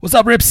What's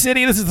up, Rip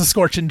City? This is the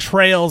Scorchin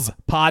Trails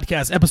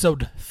podcast,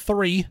 episode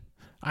 3.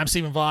 I'm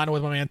Steven Vaughan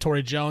with my man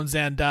Torey Jones,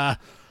 and I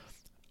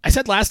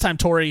said last time,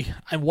 Torey,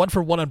 I'm 1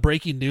 for 1 on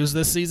breaking news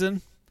this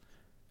season.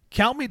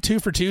 Count me 2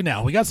 for 2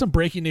 now. We got some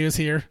breaking news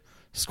here.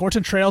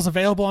 Scorchin Trails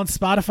available on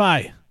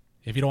Spotify.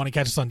 If you don't want to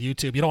catch us on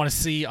YouTube, you don't want to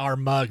see our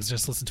mugs,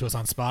 just listen to us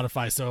on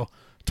Spotify. So,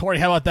 Torey,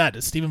 how about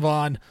that? Steven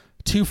Vaughan,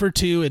 2 for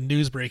 2 in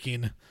news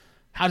breaking.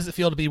 How does it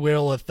feel to be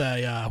real with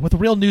a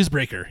real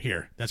newsbreaker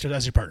here? That's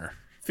your partner.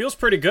 Feels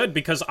pretty good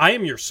because I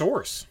am your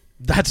source.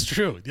 That's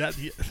true.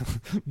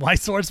 My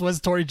source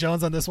was Torey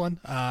Jones on this one.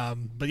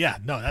 But yeah,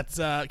 no, that's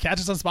catch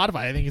us on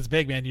Spotify. I think it's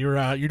big, man.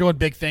 You're doing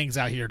big things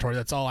out here, Torey.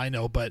 That's all I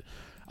know. But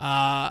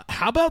how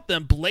about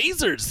them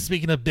Blazers?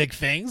 Speaking of big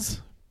things,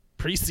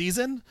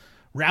 preseason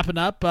wrapped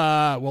up,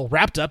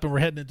 and we're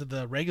heading into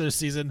the regular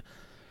season.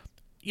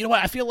 You know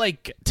what? I feel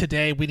like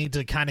today we need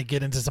to kind of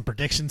get into some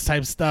predictions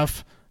type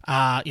stuff.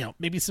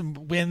 Maybe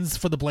some wins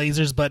for the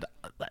Blazers, but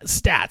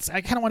stats.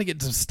 I kind of want to get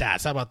into some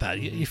stats. How about that?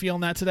 You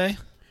feeling that today?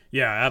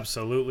 Yeah,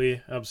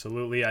 absolutely.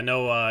 Absolutely. I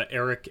know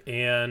Eric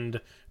and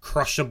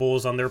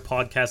Crushables on their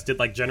podcast did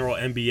like general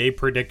NBA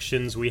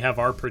predictions. We have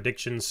our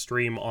predictions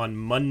stream on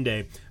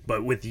Monday,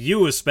 but with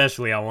you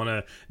especially, I want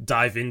to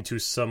dive into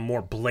some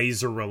more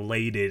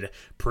Blazer-related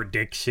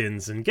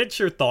predictions and get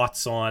your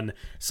thoughts on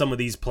some of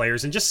these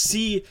players and just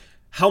see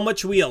how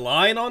much we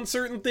align on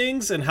certain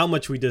things and how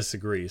much we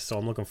disagree. So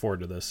I'm looking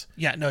forward to this.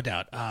 Yeah, no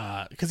doubt.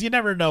 Because you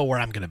never know where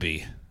I'm going to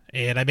be.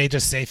 And I may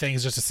just say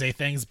things just to say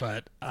things,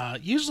 but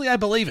usually I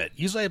believe it.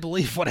 Usually I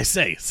believe what I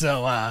say.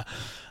 So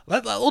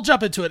we'll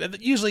jump into it. And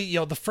usually,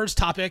 the first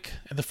topic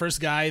and the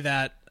first guy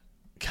that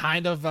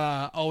kind of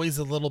always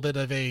a little bit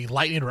of a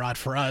lightning rod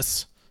for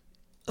us.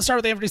 Let's start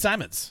with Anthony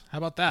Simons. How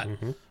about that?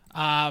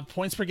 Mm-hmm.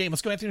 Points per game.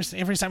 Let's go Anthony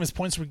Simons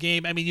points per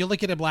game. I mean, you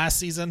look at him last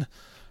season.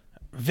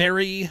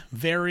 Very,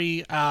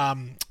 very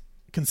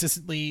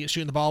consistently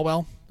shooting the ball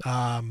well.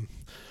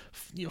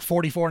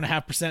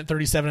 44.5%,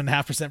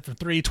 37.5% from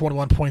 3,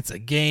 21 points a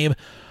game.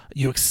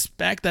 You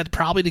expect that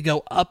probably to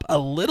go up a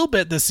little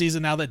bit this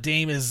season now that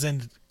Dame is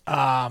in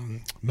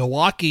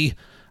Milwaukee.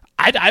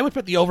 I would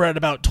put the over at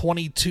about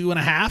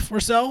 22.5 or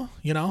so.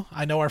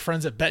 I know our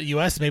friends at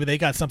BetUS, maybe they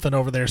got something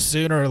over there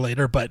sooner or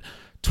later, but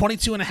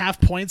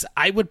 22.5 points,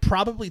 I would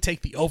probably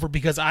take the over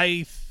because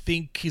I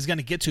think he's going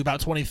to get to about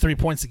 23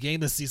 points a game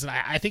this season.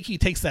 I think he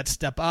takes that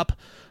step up.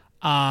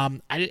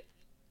 And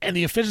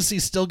the efficiency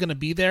is still going to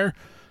be there,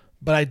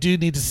 but I do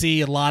need to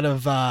see a lot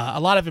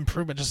of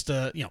improvement just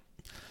to,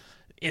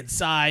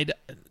 inside,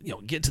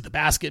 get to the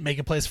basket,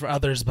 making plays for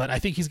others. But I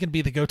think he's going to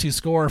be the go-to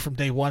scorer from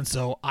day one.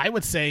 So I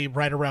would say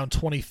right around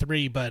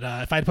 23. But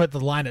if I'd put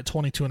the line at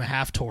 22.5,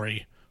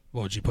 Torey,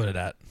 what would you put it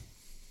at?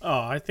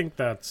 Oh, I think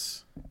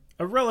that's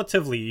a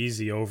relatively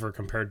easy over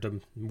compared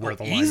to where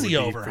the line would be. Easy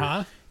over,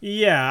 huh?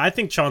 Yeah, I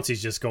think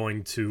Chauncey's just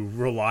going to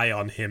rely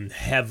on him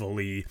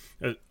heavily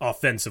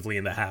offensively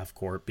in the half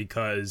court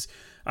because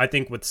I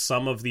think with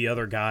some of the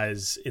other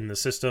guys in the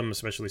system,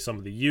 especially some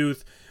of the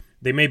youth,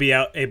 they may be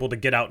able to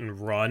get out and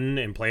run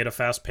and play at a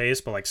fast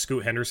pace, but like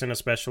Scoot Henderson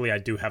especially, I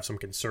do have some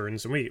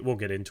concerns, and we'll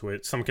get into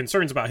it. Some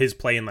concerns about his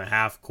play in the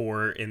half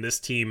court, and this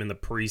team in the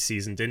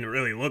preseason didn't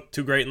really look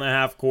too great in the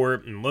half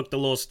court and looked a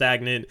little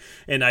stagnant,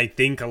 and I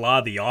think a lot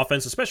of the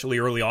offense, especially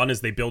early on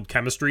as they build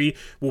chemistry,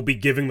 will be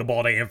giving the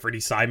ball to Anthony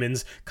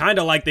Simons, kind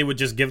of like they would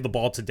just give the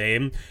ball to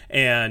Dame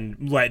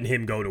and letting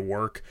him go to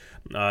work,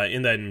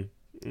 and then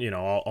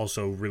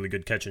also really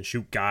good catch and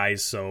shoot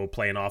guys. So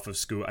playing off of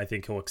Scoot, I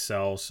think he'll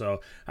excel.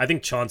 So I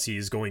think Chauncey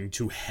is going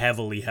to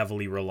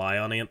heavily rely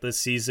on Ant this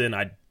season.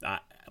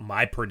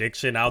 My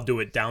prediction, I'll do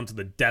it down to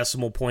the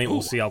decimal point.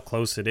 We'll see how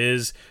close it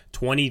is.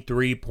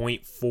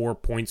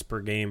 23.4 points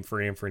per game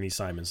for Anthony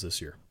Simons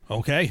this year.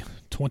 Okay,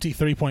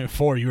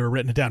 23.4. You were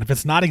written it down. If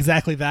it's not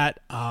exactly that,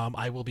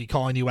 I will be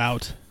calling you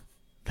out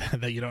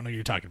that you don't know what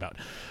you're talking about.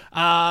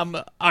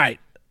 All right.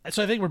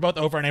 So I think we're both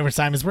over on Anthony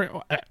Simons.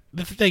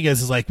 The thing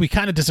is like we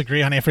kind of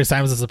disagree on Anthony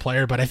Simons as a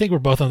player, but I think we're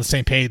both on the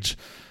same page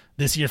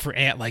this year for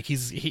Ant. Like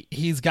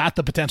he's got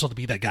the potential to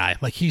be that guy.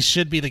 Like he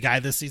should be the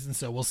guy this season.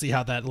 So we'll see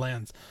how that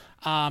lands.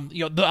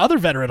 The other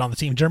veteran on the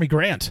team, Jeremy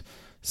Grant,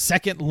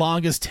 second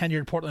longest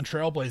tenured Portland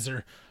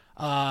Trailblazer.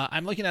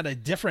 I'm looking at a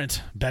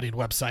different betting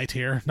website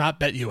here, not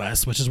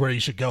BetUS, which is where you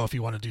should go if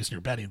you want to do some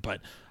your betting. But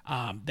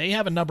they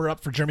have a number up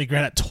for Jeremy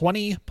Grant at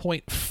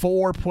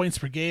 20.4 points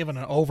per game and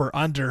an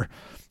over/under.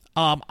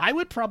 I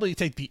would probably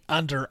take the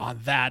under on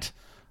that.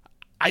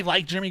 I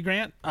like Jeremy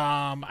Grant.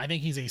 I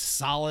think he's a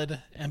solid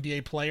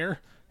NBA player.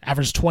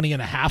 Averaged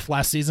 20.5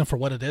 last season for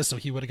what it is, so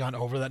he would have gone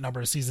over that number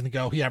a season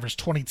ago. He averaged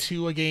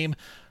 22 a game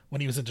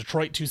when he was in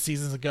Detroit 2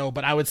 seasons ago,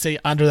 but I would say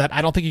under that.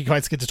 I don't think he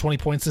quite gets to 20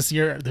 points this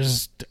year.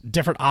 There's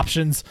different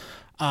options,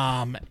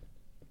 and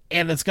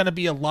it's going to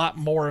be a lot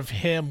more of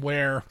him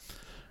where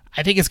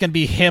I think it's going to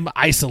be him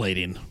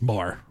isolating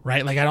more,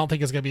 right? Like, I don't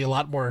think it's going to be a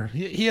lot more.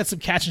 He had some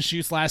catch and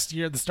shoots last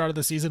year at the start of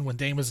the season when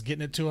Dame was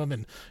getting it to him,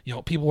 and,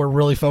 people were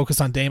really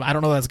focused on Dame. I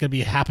don't know that's going to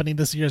be happening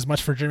this year as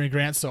much for Jeremy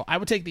Grant, so I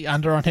would take the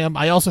under on him.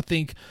 I also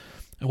think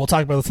and we'll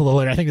talk about this a little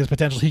later, I think there's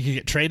potential he could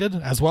get traded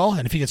as well.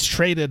 And if he gets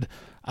traded,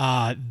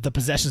 the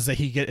possessions that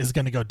he get is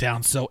going to go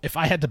down. So if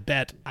I had to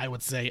bet, I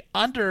would say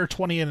under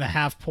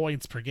 20.5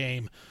 points per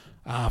game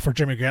for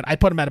Jeremy Grant. I'd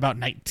put him at about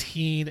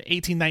 18,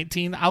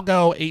 19. I'll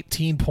go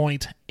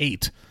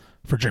 18.8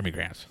 for Jeremy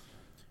Grant.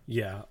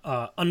 Yeah.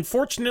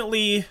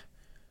 Unfortunately,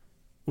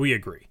 we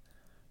agree.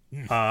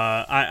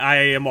 I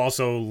am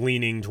also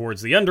leaning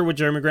towards the under with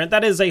Jeremy Grant.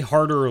 That is a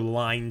harder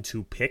line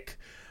to pick.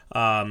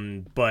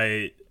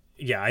 But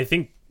yeah, I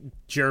think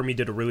Jeremy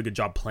did a really good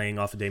job playing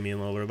off of Damian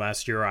Lillard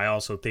last year. I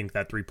also think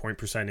that 3-point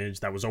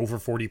percentage that was over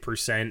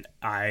 40%.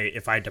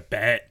 If I had to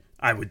bet,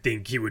 I would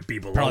think he would be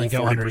below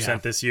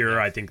 40% this year.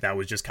 I think that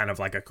was just kind of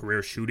like a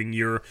career shooting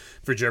year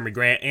for Jeremy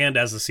Grant. And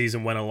as the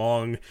season went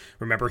along,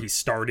 remember he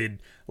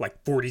started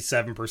like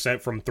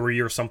 47% from three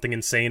or something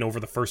insane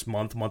over the first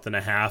month and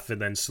a half, and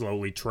then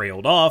slowly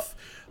trailed off.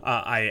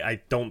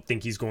 I don't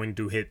think he's going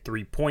to hit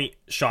 3-point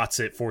shots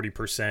at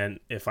 40%.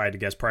 If I had to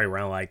guess, probably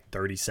around like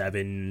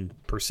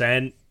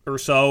 37% or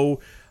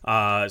so.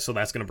 So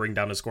that's going to bring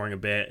down the scoring a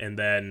bit. And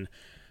then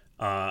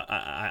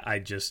I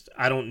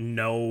don't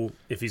know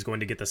if he's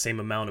going to get the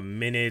same amount of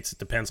minutes. It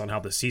depends on how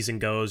the season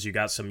goes. You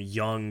got some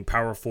young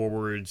power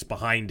forwards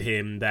behind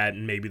him that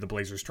maybe the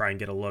Blazers try and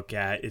get a look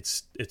at.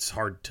 It's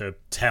hard to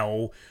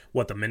tell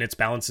what the minutes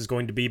balance is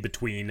going to be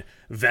between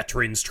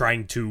veterans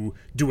trying to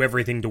do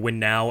everything to win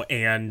now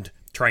and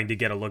trying to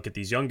get a look at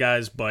these young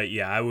guys. But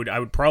yeah, I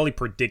would probably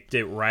predict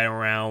it right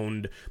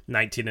around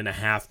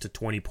 19.5 to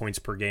 20 points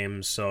per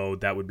game. So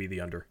that would be the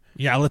under.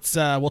 Yeah,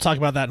 we'll talk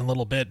about that in a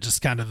little bit.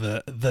 Just kind of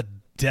the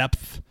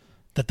depth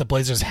that the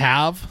Blazers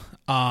have,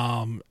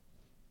 and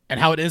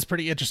how it is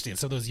pretty interesting.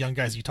 So those young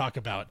guys you talk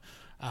about,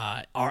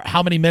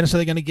 how many minutes are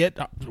they going to get?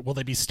 Will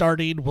they be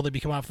starting? Will they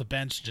be coming off the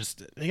bench?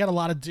 Just they got a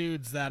lot of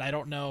dudes that I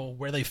don't know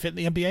where they fit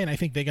in the NBA, and I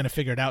think they're going to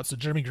figure it out. So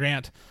Jeremy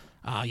Grant,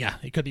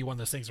 it could be one of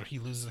those things where he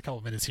loses a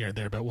couple minutes here and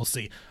there, but we'll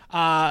see.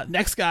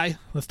 Next guy,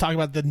 let's talk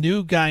about the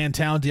new guy in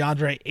town,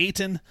 DeAndre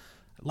Ayton.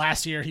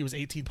 Last year he was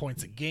 18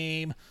 points a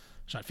game.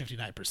 Shot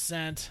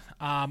 59%.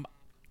 I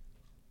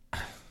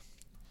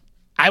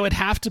would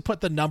have to put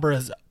the number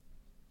as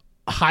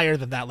higher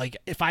than that. Like,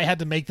 if I had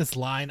to make this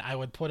line, I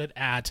would put it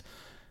at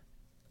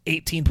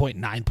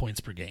 18.9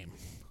 points per game.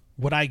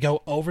 Would I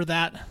go over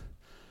that?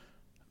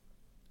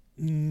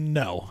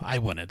 No, I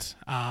wouldn't.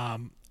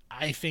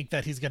 I think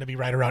that he's going to be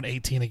right around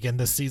 18 again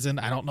this season.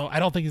 I don't know. I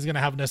don't think he's going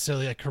to have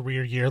necessarily a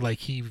career year like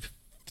he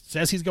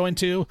says he's going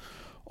to,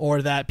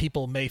 or that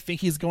people may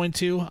think he's going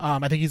to.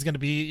 I think he's going to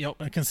be,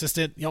 a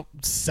consistent,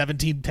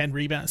 17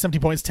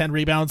 points, 10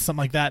 rebounds, something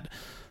like that.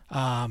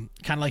 Kind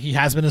of like he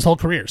has been his whole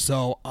career.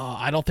 So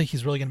I don't think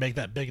he's really going to make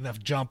that big enough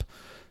jump.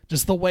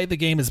 Just the way the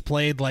game is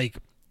played, like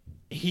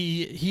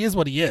he is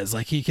what he is.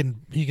 Like he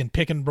can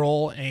pick and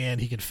roll, and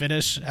he can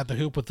finish at the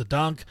hoop with the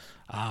dunk.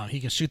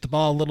 He can shoot the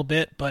ball a little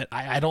bit, but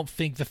I don't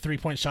think the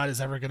 3-point shot is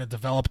ever going to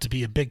develop to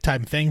be a big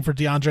time thing for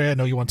DeAndre. I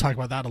know you want to talk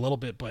about that a little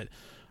bit, but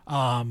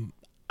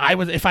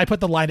if I put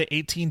the line at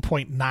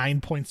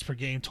 18.9 points per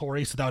game,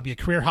 Torey, so that would be a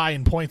career high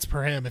in points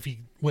per him. If he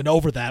went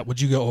over that,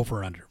 would you go over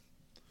or under?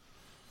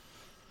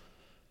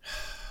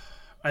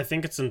 I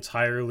think it's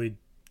entirely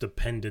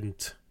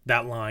dependent.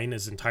 That line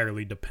is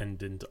entirely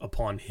dependent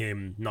upon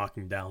him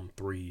knocking down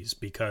threes,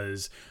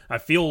 because I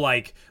feel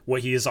like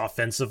what he is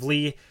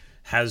offensively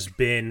has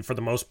been, for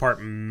the most part,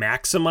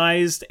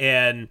 maximized,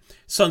 and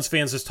Suns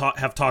fans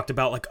have talked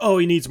about, like, oh,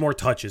 he needs more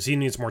touches.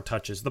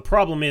 The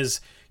problem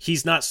is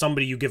he's not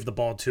somebody you give the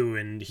ball to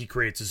and he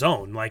creates his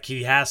own. Like,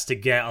 he has to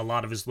get a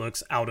lot of his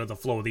looks out of the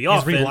flow of the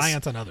offense. He's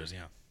reliant on others,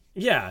 yeah.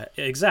 Yeah,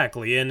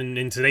 exactly. And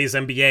in today's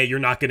NBA, you're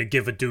not going to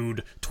give a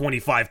dude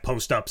 25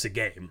 post-ups a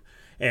game.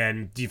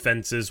 And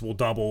defenses will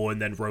double and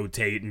then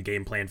rotate and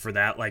game plan for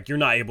that. Like, you're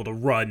not able to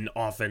run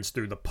offense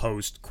through the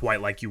post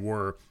quite like you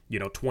were,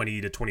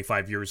 20 to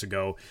 25 years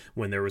ago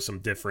when there was some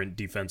different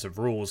defensive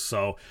rules.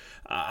 So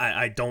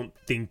I don't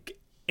think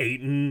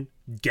Ayton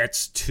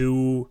gets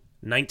to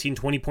 19,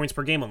 20 points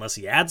per game unless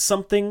he adds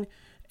something.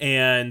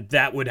 And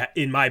that would,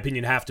 in my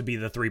opinion, have to be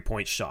the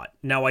 3-point shot.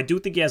 Now, I do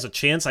think he has a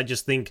chance. I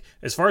just think,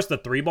 as far as the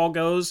 3-ball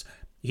goes,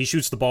 he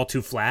shoots the ball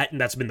too flat, and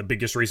that's been the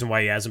biggest reason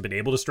why he hasn't been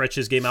able to stretch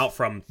his game out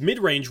from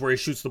mid-range, where he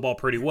shoots the ball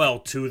pretty well,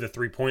 to the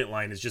 3-point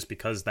line, is just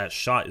because that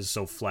shot is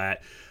so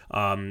flat.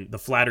 The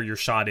flatter your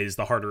shot is,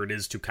 the harder it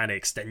is to kind of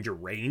extend your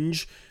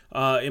range,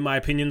 in my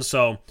opinion.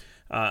 So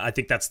I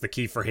think that's the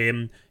key for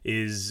him,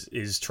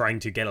 is trying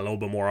to get a little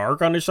bit more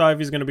arc on his shot if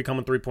he's going to become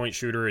a 3-point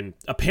shooter. And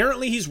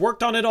apparently he's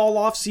worked on it all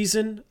off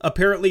season.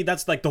 Apparently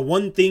that's like the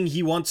one thing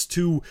he wants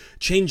to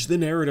change the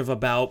narrative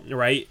about,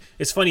 right?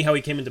 It's funny how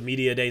he came into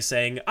media day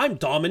saying, I'm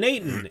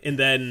dominating. And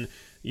then,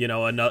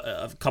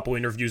 a couple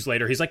interviews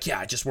later, he's like, yeah,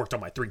 I just worked on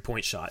my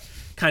 3-point shot.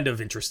 Kind of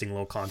interesting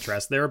little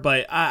contrast there.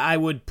 But I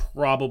would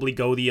probably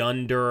go the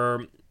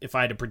under if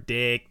I had to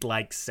predict,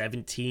 like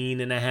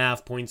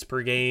 17.5 points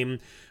per game.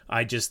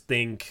 I just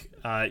think,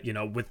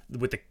 with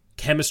the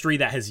chemistry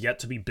that has yet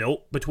to be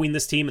built between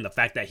this team, and the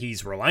fact that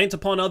he's reliant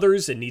upon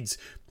others and needs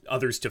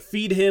others to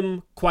feed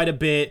him quite a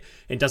bit,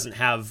 and doesn't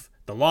have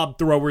the lob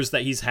throwers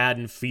that he's had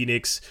in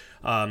Phoenix.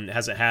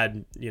 Hasn't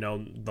had,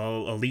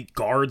 the elite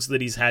guards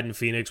that he's had in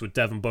Phoenix with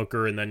Devin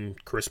Booker and then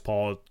Chris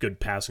Paul, good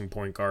passing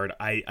point guard.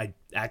 I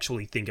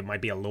actually think it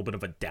might be a little bit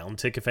of a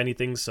downtick, if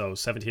anything. So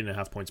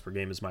 17.5 points per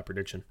game is my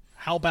prediction.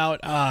 How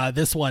about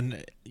this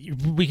one?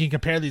 We can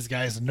compare these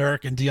guys,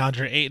 Nurk and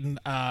DeAndre Ayton.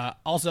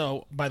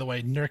 Also, by the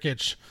way,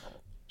 Nurkic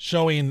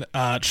showing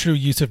true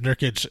use of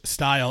Nurkic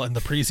style in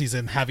the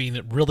preseason,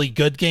 having really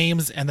good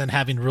games and then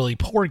having really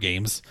poor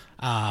games.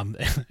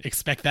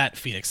 Expect that,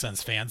 Phoenix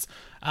Suns fans.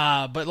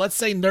 But let's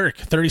say Nurk,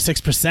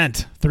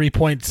 36%,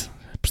 three-point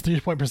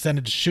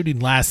percentage shooting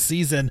last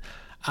season.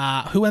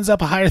 Who ends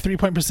up a higher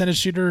three-point percentage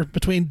shooter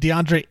between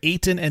DeAndre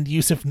Ayton and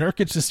Yusuf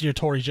Nurkic this year,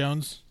 Torey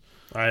Jones?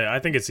 I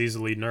think it's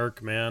easily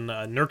Nurk, man.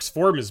 Nurk's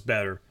form is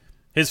better.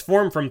 His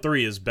form from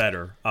three is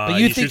better.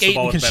 But you think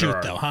Ayton can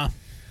shoot, though, huh?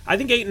 I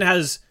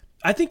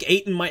think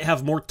Ayton might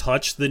have more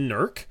touch than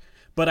Nurk,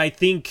 but I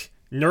think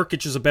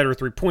Nurkic is a better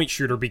three-point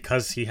shooter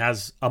because he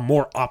has a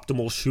more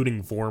optimal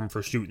shooting form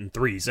for shooting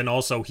threes, and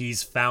also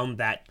he's found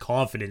that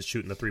confidence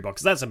shooting the three ball,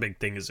 because that's a big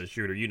thing as a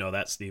shooter. You know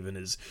that, Steven,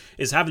 is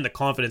having the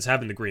confidence,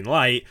 having the green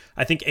light.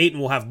 I think Ayton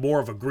will have more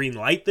of a green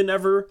light than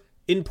ever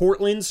in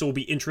Portland, so it'll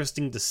be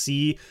interesting to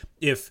see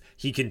if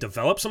he can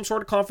develop some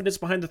sort of confidence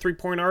behind the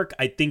three-point arc.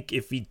 I think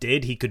if he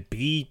did, he could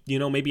be,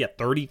 maybe a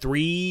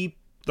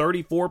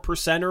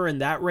 34%er in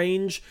that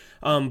range.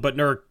 But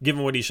Nurk,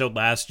 given what he showed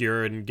last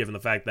year and given the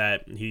fact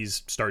that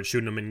he's started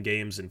shooting them in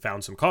games and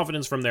found some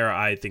confidence from there,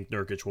 I think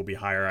Nurkic will be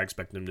higher. I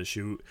expect him to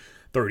shoot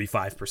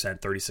 35%,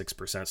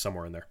 36%,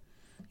 somewhere in there.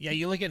 Yeah,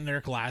 you look at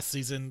Nurk last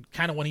season,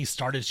 kind of when he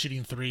started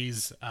shooting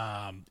threes,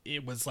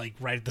 it was like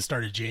right at the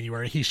start of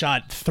January. He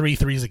shot 3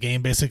 threes a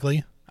game,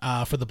 basically,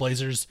 for the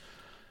Blazers.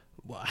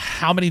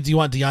 How many do you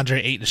want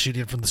DeAndre Ayton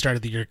shooting from the start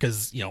of the year?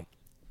 Because,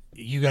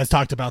 you guys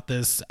talked about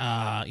this.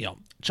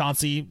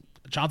 Chauncey's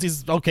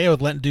okay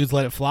with letting dudes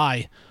let it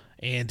fly,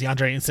 and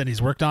DeAndre Ayton said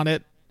he's worked on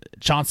it.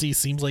 Chauncey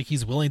seems like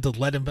he's willing to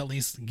let him at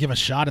least give a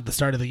shot at the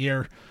start of the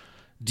year.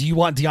 Do you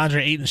want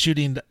DeAndre Ayton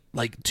shooting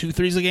like 2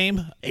 threes a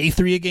game, a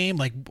 3 a game?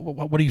 Like,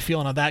 what are you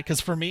feeling on that? Because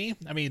for me,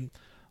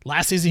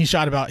 last season he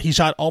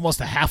shot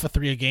almost a half a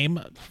 3 a game.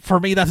 For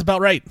me, that's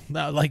about right.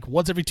 Like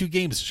once every 2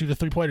 games, shoot a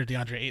 3-pointer,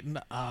 DeAndre Ayton.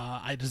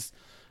 I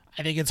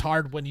think it's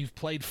hard when you've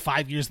played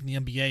 5 years in the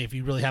NBA. If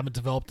you really haven't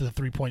developed the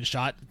 3-point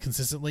shot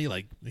consistently,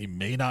 like he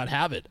may not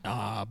have it.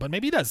 But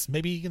maybe he does.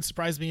 Maybe he can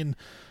surprise me and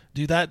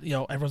do that.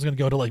 Everyone's going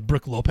to go to like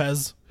Brook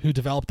Lopez, who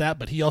developed that,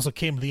 but he also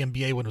came to the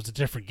NBA when it was a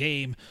different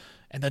game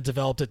and then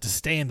developed it to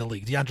stay in the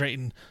league. DeAndre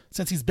Ayton,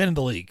 since he's been in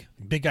the league,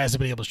 big guys have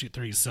been able to shoot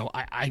threes. So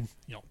I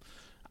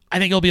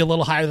think he'll be a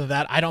little higher than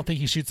that. I don't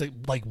think he shoots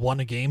like 1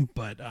 a game,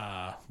 but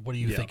what are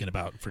you thinking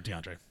about for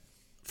DeAndre?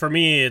 For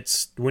me,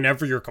 it's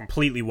whenever you're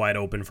completely wide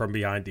open from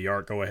behind the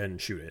arc, go ahead and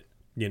shoot it.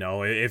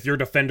 If your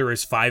defender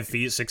is 5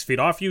 feet, 6 feet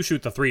off, you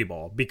shoot the 3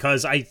 ball.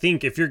 Because I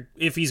think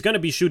if he's going to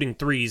be shooting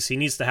threes, he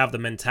needs to have the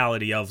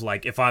mentality of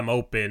like, if I'm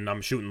open,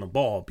 I'm shooting the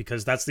ball,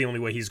 because that's the only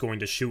way he's going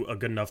to shoot a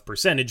good enough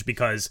percentage.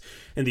 Because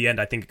in the end,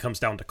 I think it comes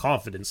down to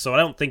confidence. So I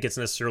don't think it's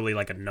necessarily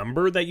like a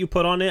number that you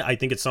put on it. I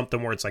think it's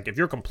something where it's like, if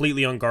you're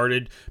completely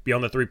unguarded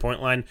beyond the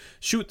 3-point line,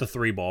 shoot the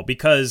 3 ball,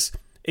 because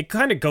it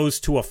kind of goes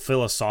to a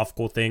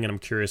philosophical thing, and I'm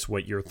curious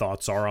what your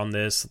thoughts are on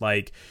this.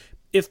 Like,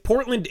 if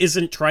Portland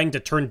isn't trying to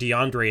turn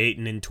DeAndre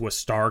Ayton into a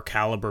star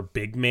caliber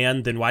big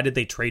man, then why did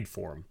they trade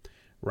for him?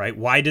 Right?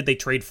 Why did they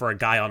trade for a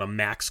guy on a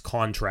max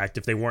contract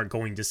if they weren't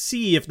going to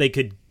see if they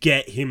could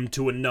get him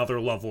to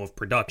another level of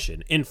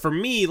production? And for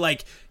me,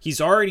 like, he's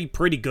already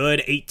pretty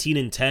good,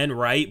 18-10,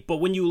 right? But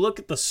when you look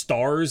at the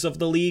stars of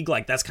the league,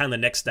 like, that's kind of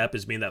the next step,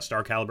 is being that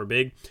star caliber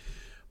big.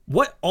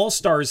 What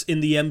all-stars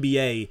in the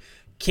NBA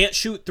can't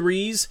shoot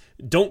threes,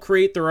 don't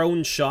create their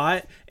own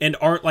shot, and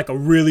aren't like a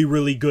really,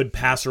 really good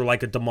passer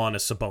like a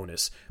Domantas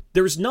Sabonis?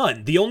 There's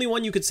none. The only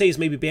one you could say is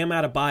maybe Bam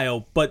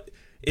Adebayo, but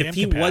if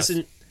he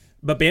wasn't...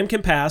 But Bam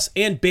can pass,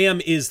 and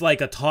Bam is like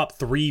a top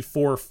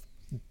 3-4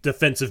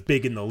 defensive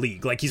big in the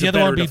league. Like, he's a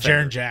better defender. The other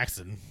one would be Jaren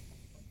Jackson.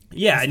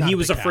 Yeah, and he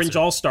was a fringe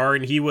all-star,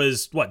 and he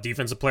was,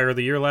 defensive player of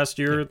the year last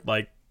year?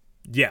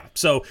 Yeah.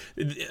 So,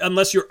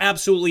 unless you're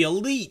absolutely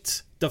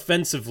elite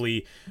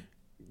defensively,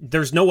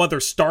 there's no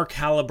other star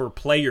caliber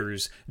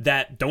players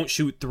that don't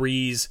shoot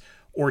threes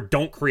or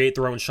don't create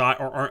their own shot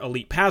or aren't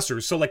elite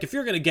passers. So, like, if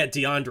you're going to get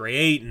DeAndre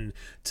Ayton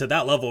to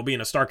that level of being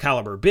a star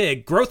caliber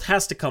big, growth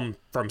has to come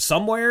from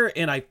somewhere,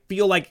 and I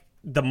feel like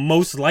the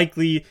most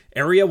likely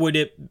area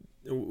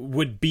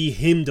would be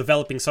him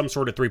developing some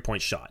sort of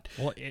 3-point shot.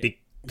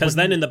 Because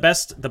then in the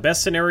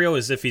best scenario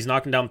is if he's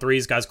knocking down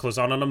threes, guys close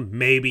on him,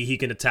 maybe he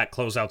can attack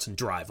closeouts and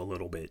drive a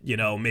little bit.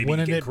 Maybe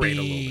he can create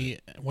a little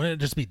bit. Wouldn't it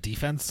just be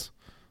defense?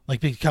 Like,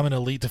 become an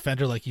elite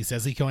defender like he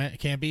says he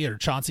can be, or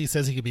Chauncey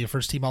says he could be a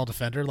first-team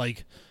all-defender.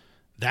 Like,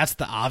 that's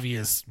the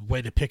obvious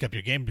way to pick up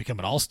your game and become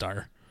an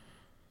all-star.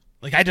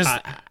 Like, I just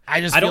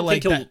feel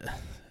like that.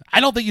 I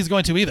don't think he's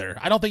going to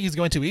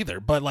either.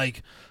 But,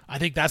 like, I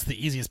think that's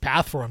the easiest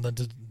path for him than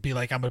to be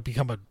like, I'm going to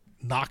become a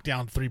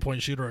knockdown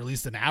 3-point shooter, or at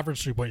least an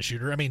average 3-point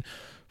shooter. I mean,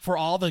 for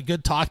all the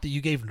good talk that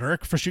you gave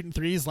Nurk for shooting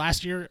threes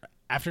last year,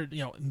 after,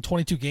 in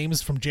 22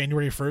 games from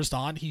January 1st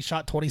on, he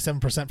shot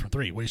 27% from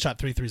three, where he shot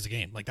 3 threes a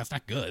game. Like, that's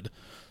not good.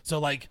 So,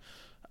 like,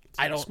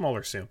 I don't...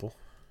 Smaller sample.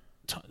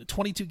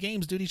 22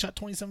 games, dude, he shot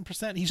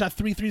 27%. He shot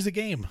 3 threes a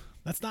game.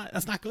 That's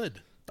not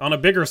good. On a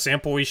bigger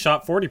sample, he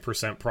shot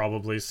 40%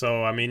 probably.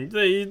 So, I mean,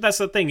 that's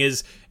the thing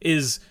is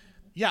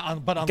yeah,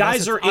 but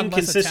guys are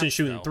inconsistent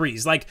shooting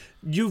threes. Like,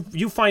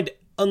 you find,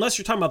 unless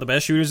you're talking about the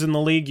best shooters in the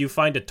league, you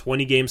find a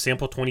 20-game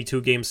sample,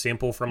 22-game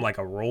sample from, like,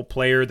 a role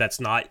player that's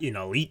not an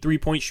elite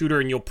three-point shooter,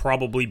 and you'll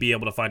probably be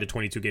able to find a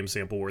 22-game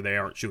sample where they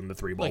aren't shooting the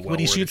three ball like well. When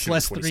he shoots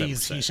less 27%.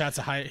 threes,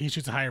 he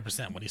shoots a higher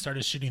percent. When he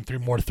started shooting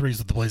more threes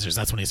with the Blazers,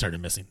 that's when he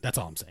started missing. That's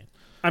all I'm saying.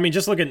 I mean,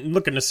 just look at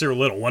Nasir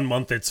Little. 1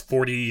 month it's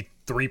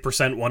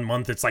 43%. 1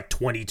 month it's like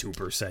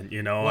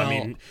 22%. Well, I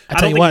mean, I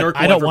tell you what,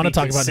 I don't want to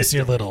talk about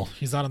consistent. Nasir Little.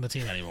 He's not on the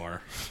team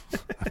anymore.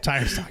 I'm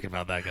tired of talking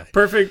about that guy.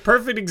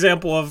 Perfect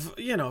example of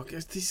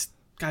these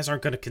guys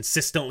aren't going to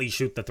consistently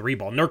shoot the three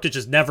ball. Nurkic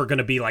is never going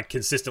to be like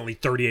consistently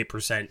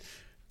 38%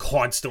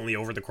 constantly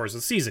over the course of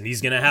the season. He's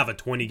going to have a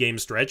 20-game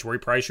stretch where he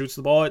probably shoots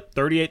the ball at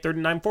 38,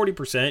 39,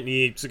 40%, and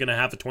he's going to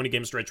have a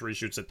 20-game stretch where he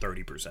shoots at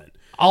 30%.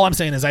 All I'm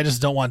saying is I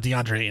just don't want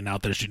DeAndre Ayton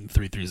out there shooting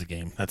 3 threes a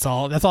game. That's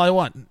all I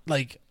want.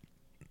 Like,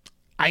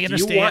 I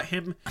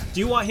understand. Do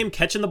you want him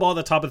catching the ball at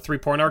the top of the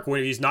three-point arc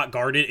when he's not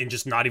guarded and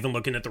just not even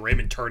looking at the rim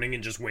and turning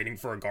and just waiting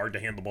for a guard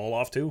to hand the ball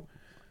off to?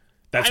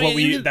 That's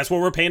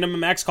what we're paying him a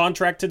max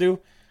contract to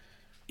do?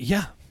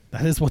 Yeah.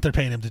 That is what they're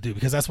paying him to do,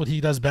 because that's what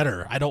he does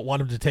better. I don't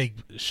want him to take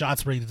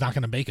shots where he's not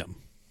going to make them.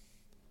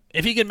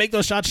 If he can make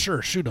those shots,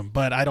 sure, shoot him.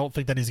 But I don't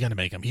think that he's going to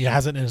make them. He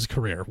hasn't in his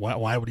career.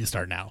 Why would he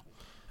start now?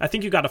 I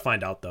think you got to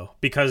find out, though,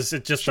 because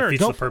it just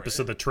defeats the purpose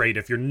of the trade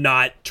if you're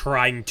not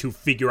trying to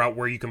figure out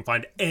where you can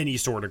find any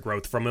sort of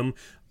growth from him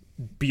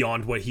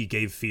beyond what he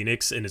gave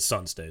Phoenix in his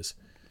Suns days.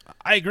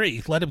 I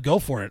agree. Let him go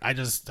for it. I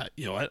just,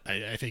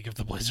 I think if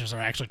the Blazers are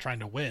actually trying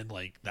to win,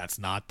 like, that's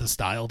not the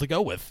style to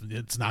go with.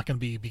 It's not going to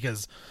be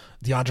because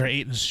DeAndre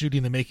Ayton's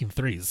shooting and making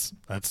threes.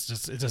 It's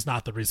just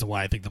not the reason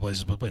why I think the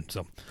Blazers would win.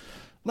 So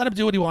let him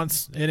do what he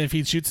wants. And if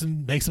he shoots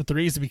and makes some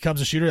threes and becomes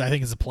a shooter, I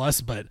think it's a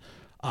plus. But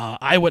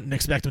I wouldn't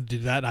expect him to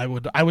do that. I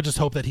would just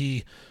hope that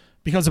he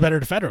becomes a better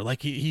defender.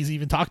 Like he's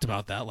even talked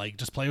about that. Like,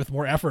 just play with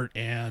more effort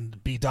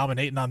and be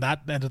dominating on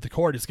that end of the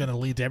court. It's going to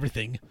lead to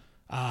everything.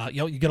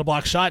 You get a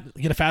block shot,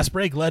 you get a fast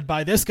break led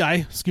by this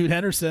guy, Scoot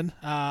Henderson.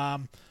 I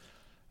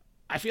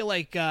feel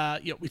like,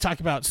 we talked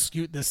about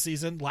Scoot this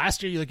season.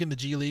 Last year, you look in the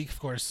G League, of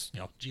course,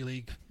 G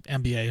League,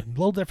 NBA, a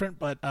little different,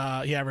 but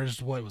he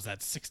averaged,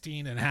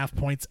 16.5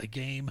 points a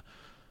game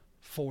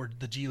for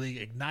the G League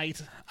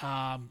Ignite.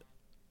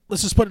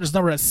 Let's just put his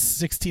number at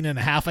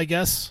 16.5, I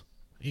guess.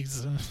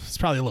 It's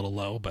probably a little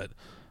low, but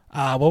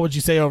what would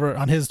you say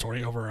on his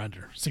Torey, over or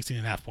under?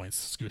 16.5 points,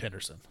 Scoot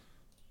Henderson.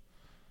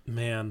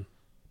 Man.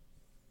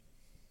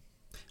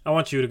 I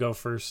want you to go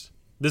first.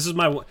 This is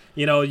my,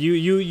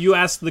 you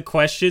ask the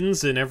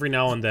questions, and every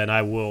now and then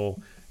I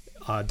will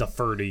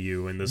defer to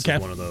you, and this is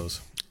one of those.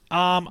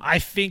 I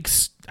think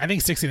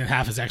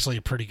 16.5 is actually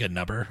a pretty good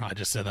number. I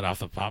just said that off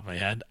the top of my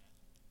head.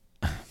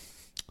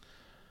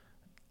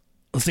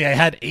 Let's see. I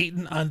had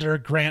Ayton under,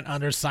 Grant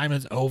under,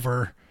 Simons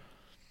over.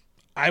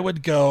 I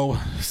would go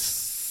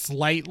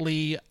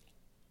slightly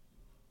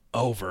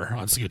over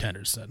on Scoot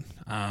Henderson.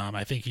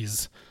 I think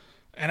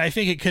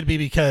it could be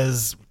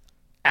because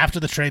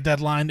after the trade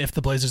deadline, if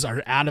the Blazers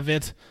are out of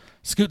it,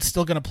 Scoot's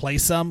still going to play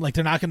some. Like,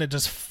 they're not going to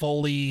just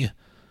fully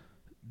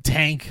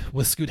tank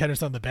with Scoot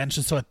Henderson on the bench.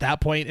 And so at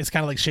that point, it's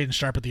kind of like Shaedon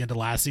Sharpe at the end of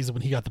last season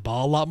when he got the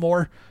ball a lot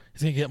more.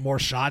 He's going to get more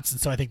shots. And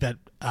so I think that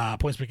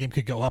points per game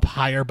could go up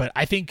higher. But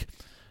I think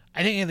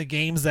in the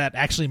games that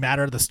actually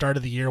matter at the start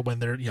of the year, when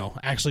they're,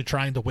 actually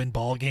trying to win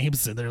ball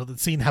games and they're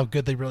seeing how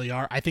good they really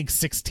are, I think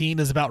 16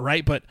 is about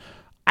right. But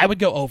I would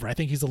go over. I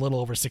think he's a little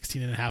over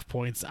 16.5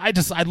 points. I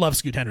love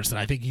Scoot Henderson.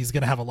 I think he's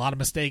going to have a lot of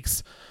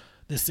mistakes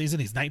this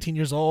season. He's 19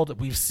 years old.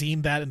 We've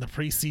seen that in the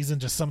preseason,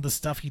 just some of the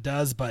stuff he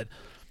does. But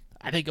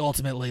I think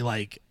ultimately,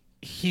 like,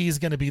 he's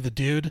going to be the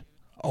dude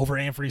over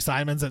Anthony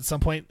Simons at some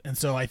point. And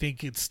so I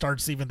think it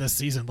starts even this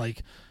season.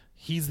 Like,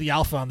 he's the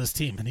alpha on this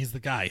team, and he's the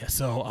guy.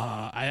 So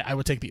I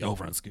would take the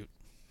over on Scoot.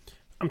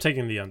 I'm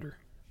taking the under.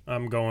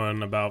 I'm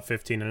going about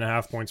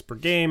 15.5 points per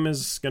game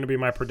is going to be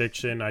my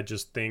prediction. I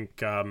just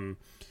think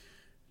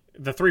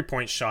the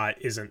three-point shot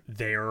isn't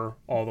there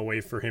all the way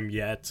for him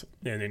yet,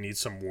 and it needs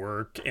some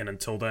work. And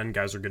until then,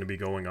 guys are going to be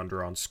going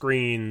under on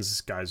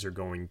screens. Guys are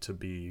going to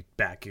be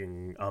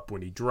backing up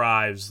when he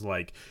drives.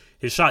 Like,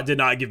 his shot did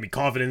not give me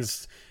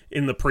confidence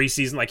in the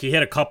preseason. Like, he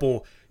hit a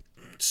couple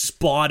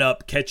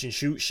spot-up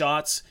catch-and-shoot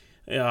shots.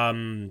 I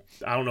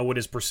don't know what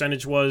his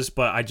percentage was,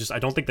 but I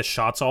don't think the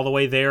shot's all the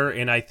way there,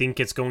 and I think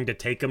it's going to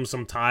take him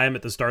some time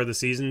at the start of the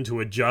season to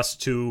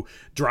adjust to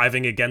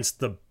driving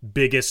against the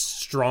biggest,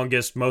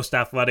 strongest, most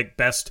athletic,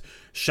 best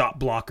shot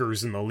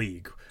blockers in the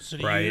league.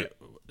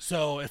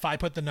 So if I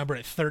put the number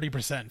at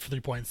 30% for 3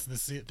 points,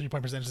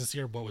 3-point percentage this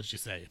year, what would you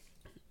say?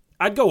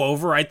 I'd go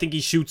over. I think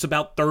he shoots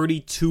about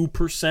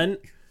 32%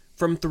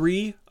 from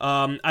three.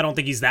 I don't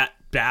think he's that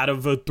bad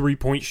of a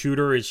 3-point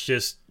shooter. It's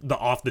just the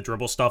off the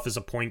dribble stuff as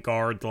a point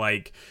guard.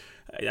 Like,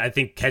 I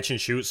think catch and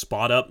shoot,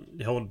 spot up,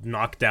 he'll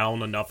knock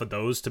down enough of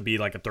those to be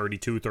like a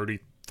 32,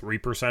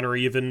 33% or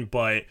even.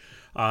 But,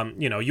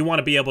 you want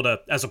to be able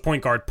to, as a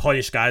point guard,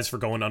 punish guys for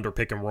going under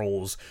pick and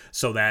rolls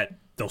so that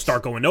they'll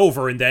start going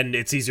over, and then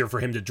it's easier for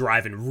him to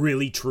drive and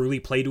really, truly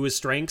play to his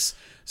strengths.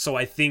 So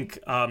I think,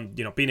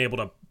 being able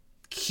to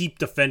keep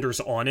defenders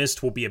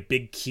honest will be a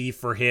big key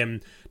for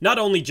him. Not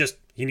only just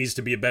he needs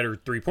to be a better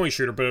three-point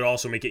shooter, but it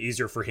also make it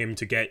easier for him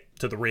to get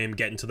to the rim,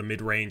 get into the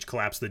mid-range,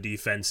 collapse the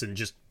defense, and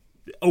just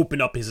open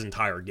up his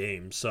entire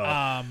game. So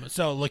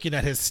looking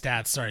at his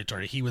stats, sorry,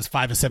 Torey, he was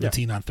 5 of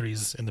 17 on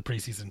threes in the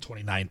preseason,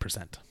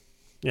 29%.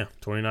 Yeah,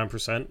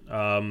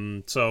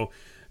 29%. So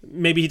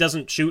maybe he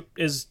doesn't shoot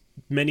as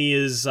many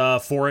as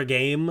 4 a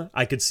game.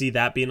 I could see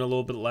that being a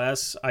little bit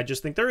less. I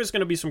just think there is going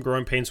to be some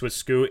growing pains with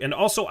Scoot. And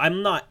also,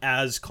 I'm not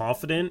as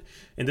confident,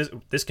 and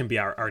this can be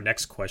our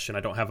next question. I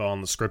don't have it on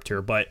the script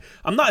here, but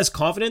I'm not as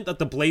confident that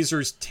the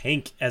Blazers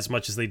tank as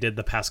much as they did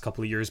the past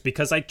couple of years,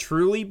 because I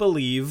truly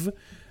believe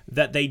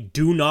that they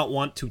do not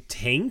want to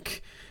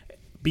tank,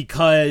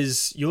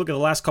 because you look at the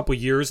last couple of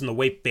years and the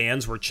way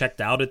fans were checked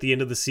out at the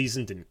end of the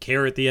season, didn't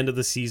care at the end of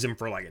the season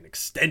for like an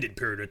extended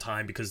period of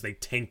time because they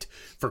tanked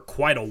for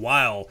quite a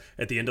while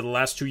at the end of the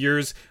last 2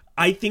 years.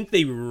 I think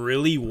they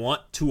really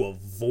want to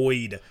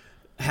avoid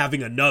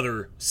having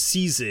another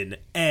season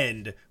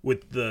end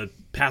with the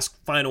past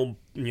final,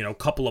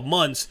 couple of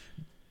months,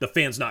 the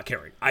fans not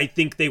caring. I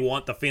think they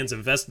want the fans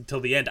invested till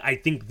the end. I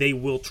think they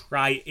will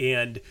try,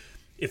 and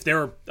if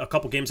they're a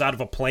couple games out of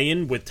a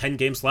play-in with 10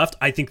 games left,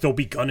 I think they'll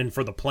be gunning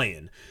for the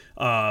play-in.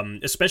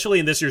 Especially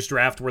in this year's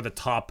draft where the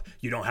top,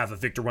 you don't have a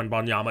Victor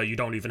Wembanyama, you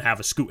don't even have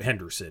a Scoot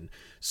Henderson.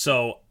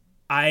 So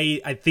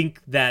I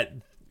think that,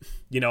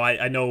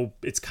 I know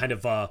it's kind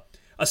of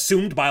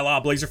assumed by a lot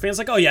of Blazer fans,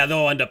 like, oh yeah,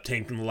 they'll end up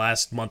tanking the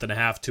last month and a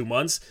half, 2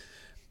 months.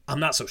 I'm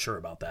not so sure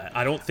about that.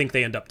 I don't think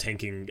they end up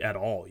tanking at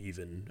all,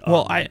 even.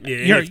 Well,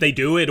 if they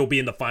do, it'll be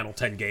in the final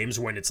 10 games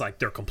when it's like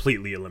they're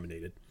completely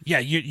eliminated. Yeah,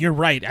 you're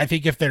right. I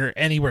think if they're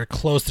anywhere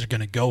close, they're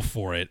going to go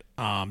for it.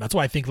 That's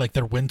why I think like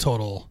their win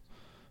total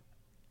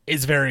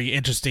is very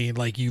interesting.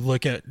 Like you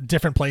look at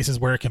different places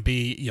where it can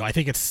be, I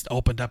think it's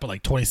opened up at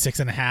like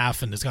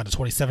 26.5 and it's gone to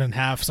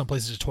 27.5. Some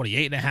places to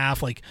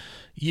 28.5. Like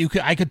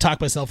I could talk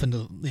myself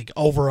into like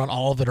over on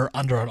all of it or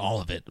under on all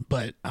of it.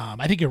 But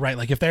I think you're right.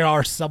 Like if they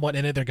are somewhat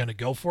in it, they're going to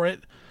go for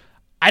it.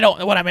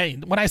 What I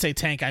mean when I say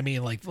tank, I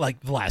mean like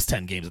the last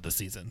 10 games of the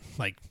season.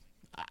 Like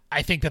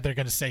I think that they're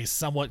going to stay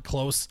somewhat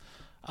close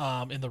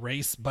in the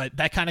race. But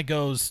that kind of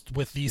goes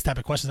with these type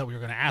of questions that we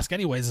were going to ask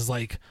anyways, is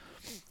like,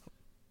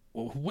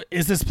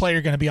 is this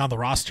player going to be on the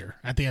roster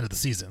at the end of the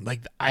season?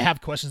 Like I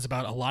have questions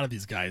about a lot of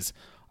these guys.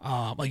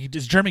 Like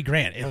is Jeremy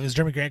Grant going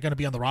to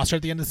be on the roster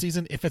at the end of the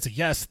season? If it's a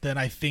yes, then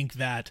I think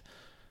that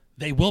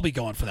they will be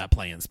going for that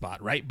play-in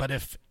spot, right? But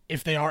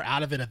if they are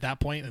out of it at that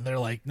point and they're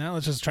like, no,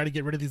 let's just try to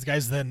get rid of these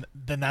guys, then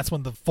that's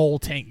when the full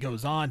tank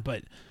goes on.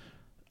 But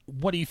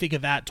what do you think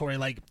of that, Torey?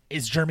 Like,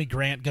 is Jeremy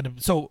Grant going to?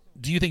 So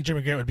do you think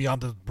Jeremy Grant would be on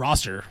the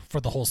roster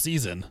for the whole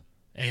season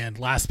and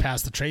last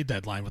past the trade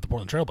deadline with the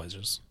Portland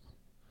Trailblazers?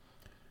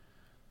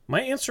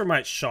 My answer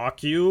might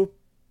shock you.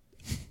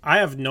 I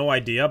have no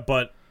idea,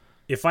 but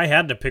if I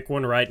had to pick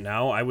one right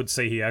now, I would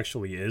say he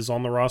actually is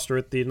on the roster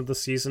at the end of the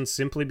season,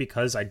 simply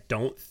because I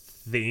don't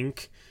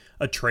think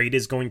a trade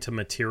is going to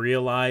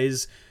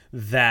materialize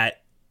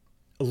that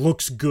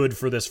looks good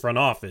for this front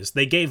office.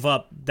 They gave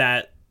up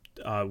that,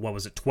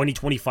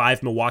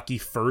 2025 Milwaukee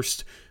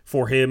first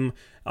for him,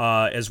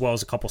 as well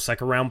as a couple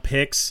second-round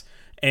picks.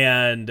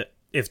 And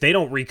if they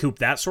don't recoup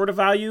that sort of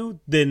value,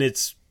 then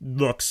it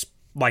looks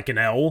like an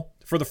L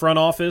for the front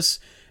office.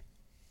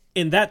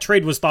 And that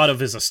trade was thought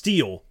of as a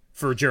steal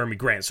for Jeremy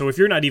Grant. So if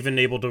you're not even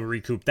able to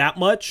recoup that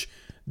much,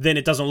 then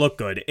it doesn't look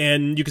good.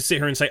 And you can sit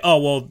here and say, oh,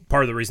 well,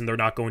 part of the reason they're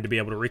not going to be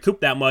able to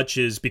recoup that much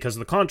is because of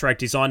the contract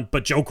he's on,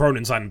 but Joe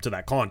Cronin signed him to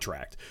that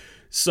contract.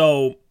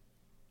 So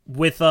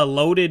with a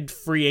loaded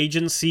free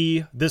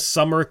agency this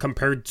summer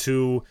compared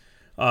to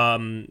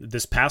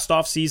this past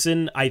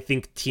offseason, I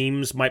think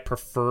teams might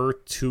prefer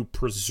to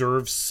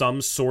preserve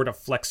some sort of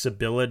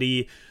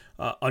flexibility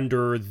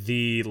under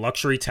the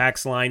luxury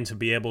tax line to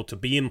be able to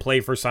be in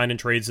play for sign and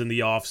trades in the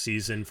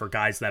offseason for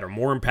guys that are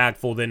more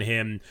impactful than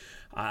him.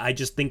 I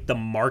just think the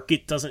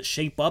market doesn't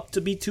shape up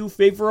to be too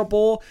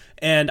favorable,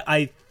 and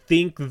I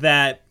think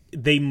that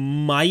they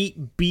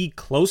might be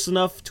close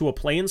enough to a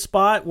play-in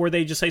spot where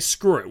they just say,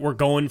 screw it, we're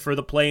going for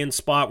the play-in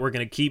spot, we're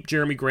going to keep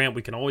Jeremy Grant,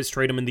 we can always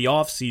trade him in the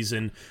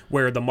offseason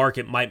where the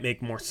market might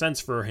make more sense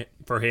for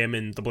him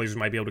and the Blazers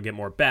might be able to get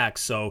more back.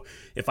 So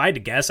if I had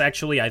to guess,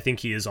 actually, I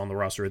think he is on the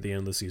roster at the end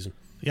of the season.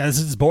 Yeah, this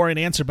is a boring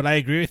answer, but I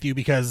agree with you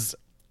because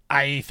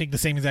I think the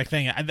same exact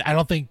thing. I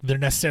don't think they're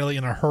necessarily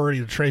in a hurry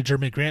to trade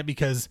Jeremy Grant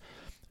because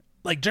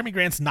like Jeremy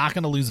Grant's not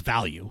going to lose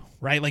value,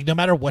 right? Like no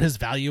matter what his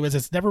value is,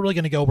 it's never really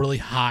going to go really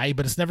high,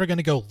 but it's never going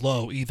to go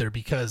low either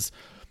because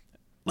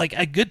like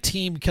a good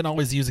team can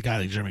always use a guy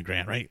like Jeremy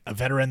Grant, right? A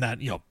veteran that,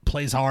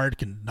 plays hard,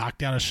 can knock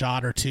down a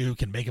shot or two,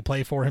 can make a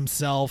play for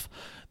himself.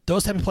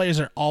 Those type of players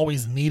are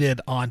always needed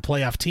on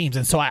playoff teams.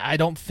 And so I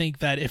don't think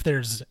that if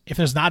there's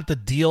not the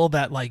deal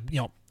that like,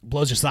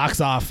 blows your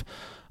socks off.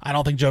 I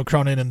don't think Joe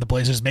Cronin and the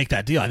Blazers make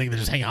that deal. I think they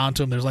just hang on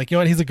to him. There's like, you know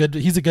what, he's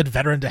a good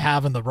veteran to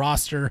have in the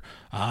roster,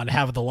 to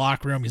have in the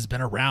locker room. He's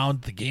been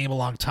around the game a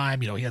long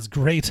time. You know, he has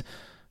great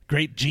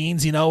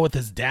genes, you know, with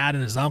his dad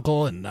and his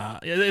uncle, and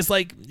it's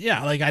like,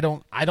 yeah, like I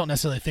don't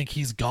necessarily think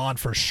he's gone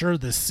for sure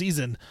this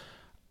season.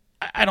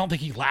 I don't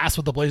think he lasts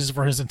with the Blazers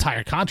for his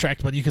entire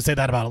contract, but you could say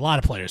that about a lot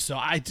of players. So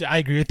I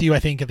agree with you. I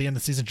think at the end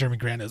of the season, Jeremy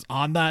Grant is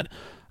on that.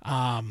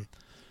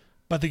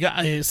 But the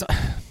guy is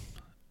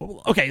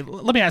okay.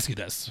 Let me ask you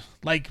this: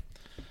 like,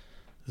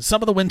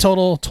 some of the win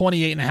total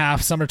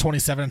 28.5, some are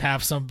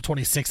 27.5, some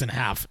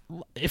 26.5.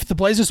 If the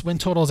Blazers win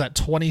total is at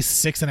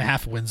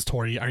 26.5 wins,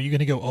 Torey, are you going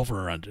to go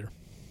over or under?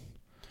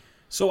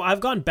 So I've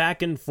gone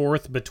back and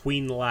forth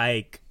between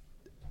like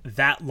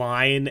that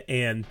line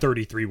and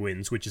 33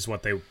 wins, which is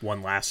what they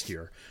won last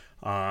year.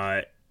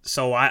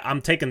 So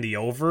I'm taking the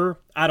over.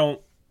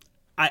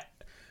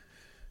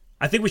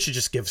 I think we should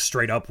just give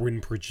straight up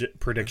win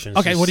predictions.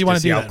 Okay, what do you want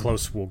to do? How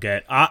close we'll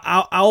get?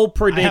 I'll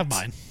predict. I have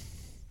mine.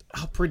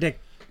 I'll predict.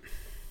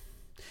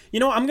 You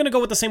know, I'm going to go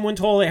with the same win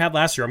total they had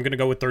last year. I'm going to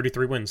go with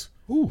 33 wins.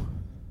 Ooh,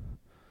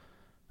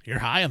 you're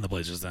high on the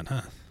Blazers then,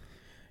 huh?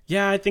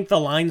 Yeah, I think the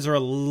lines are a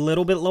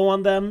little bit low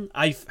on them.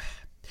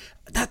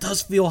 That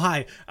does feel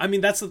high. I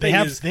mean, that's the thing.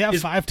 They have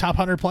 5 top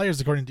 100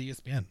 players according to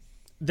ESPN.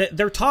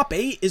 Their top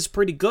 8 is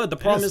pretty good. The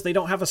problem is they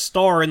don't have a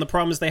star, and the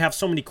problem is they have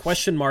so many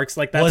question marks.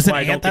 Like that's why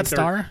I don't think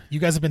star. You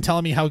guys have been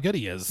telling me how good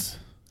he is.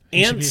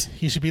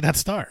 He should be that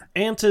star.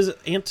 Ant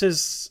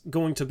is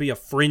going to be a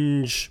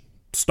fringe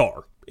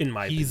star in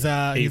my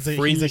opinion.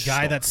 He's a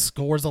guy that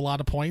scores a lot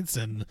of points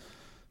and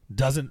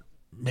doesn't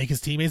make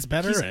his teammates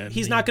better.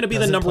 He's not going to be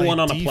the number one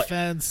on a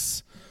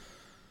defense.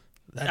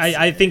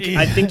 I think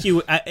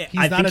you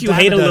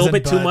hate a little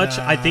bit too much.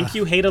 I think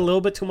you hate a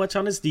little bit too much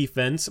on his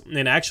defense.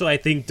 And actually, I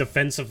think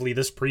defensively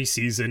this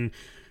preseason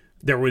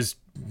there was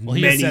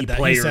many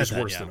players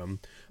worse than him.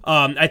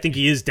 I think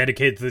he is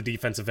dedicated to the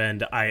defensive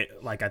end. I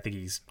think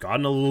he's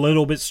gotten a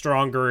little bit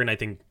stronger, and I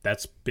think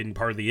that's been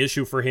part of the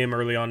issue for him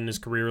early on in his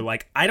career.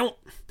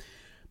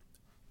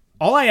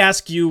 All I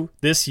ask you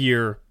this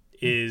year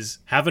is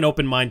have an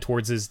open mind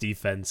towards his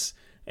defense,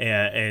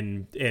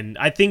 and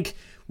I think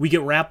we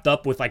get wrapped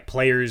up with like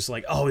players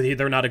like, oh,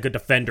 they're not a good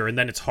defender, and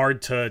then it's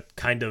hard to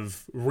kind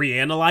of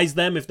reanalyze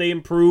them if they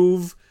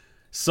improve.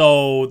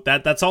 So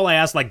that's all I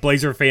ask, like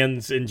Blazer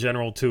fans in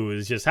general too,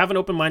 is just have an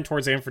open mind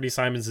towards Anthony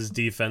Simons'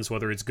 defense,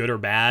 whether it's good or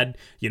bad.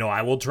 You know,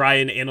 I will try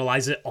and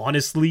analyze it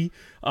honestly,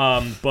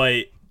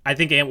 but I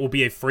think Ant will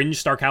be a fringe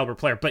star caliber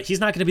player, but he's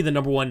not going to be the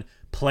number one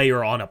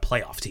player on a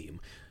playoff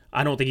team.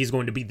 I don't think he's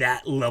going to be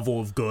that level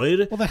of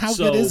good. Well, then how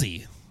good is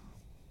he?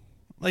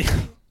 Like,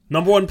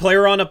 number one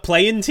player on a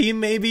play-in team,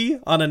 maybe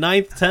on a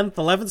 9th, 10th,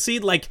 11th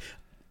seed. Like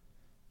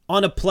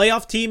on a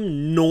playoff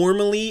team,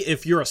 normally,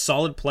 if you're a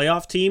solid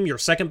playoff team, your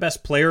second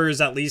best player is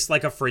at least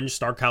like a fringe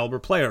star caliber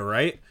player,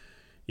 right?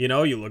 You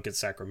know, you look at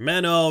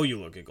Sacramento, you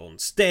look at Golden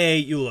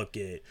State, you look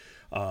at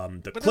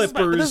the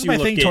Clippers. This is my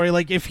thing, Torey.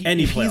 Like, if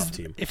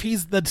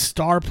he's the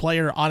star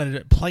player on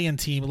a play-in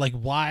team, like,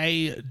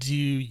 why do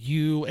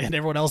you and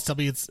everyone else tell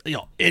me it's, you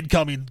know,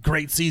 incoming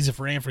great season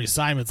for Anthony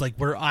Simons? Like,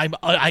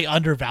 I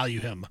undervalue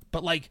him,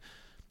 but like,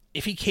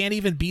 if he can't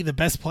even be the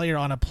best player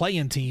on a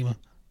play-in team,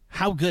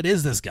 how good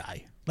is this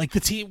guy? Like,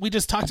 the team we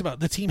just talked about,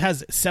 the team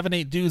has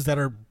 7-8 dudes that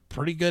are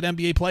pretty good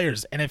NBA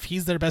players, and if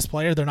he's their best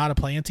player, they're not a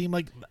play-in team.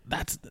 Like,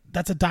 that's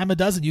a dime a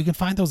dozen. You can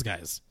find those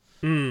guys.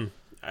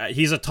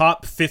 He's a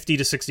top 50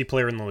 to 60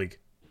 player in the league.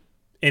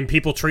 And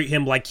people treat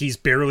him like he's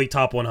barely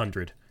top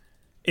 100.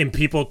 And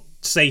people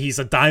say he's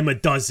a dime a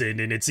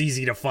dozen, and it's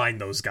easy to find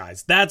those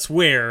guys. That's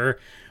where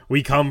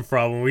we come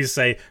from when we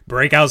say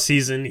breakout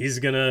season, he's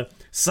going to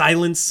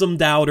silence some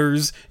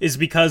doubters, is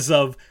because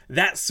of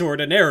that sort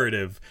of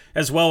narrative.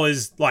 As well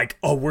as, like,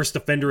 worst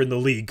defender in the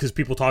league, because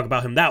people talk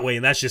about him that way,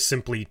 and that's just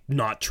simply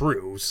not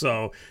true.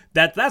 So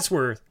that's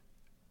where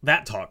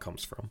that talk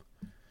comes from.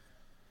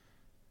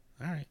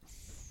 All right.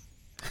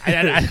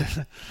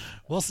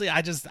 We'll see.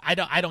 I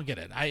don't get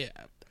it.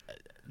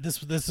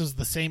 This is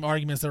the same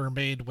arguments that were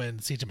made when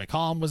CJ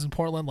McCollum was in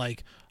Portland.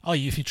 Like, oh,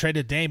 if you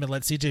traded Dame and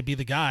let CJ be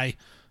the guy,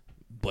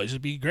 Blazers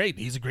would be great.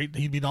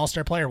 He'd be an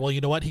all-star player. Well,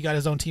 you know what? He got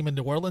his own team in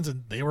New Orleans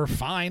and they were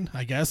fine,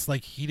 I guess.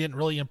 Like, he didn't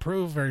really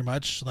improve very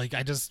much. Like,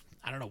 I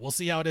don't know. We'll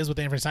see how it is with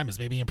Anthony Simons.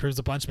 Maybe he improves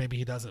a bunch, maybe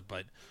he doesn't.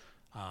 But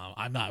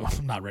I'm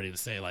not ready to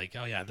say like,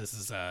 oh yeah, this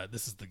is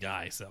the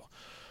guy. So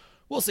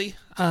we'll see.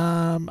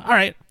 All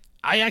right.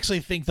 I actually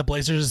think the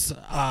Blazers,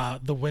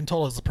 the win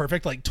total is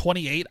perfect. Like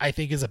 28, I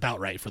think is about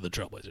right for the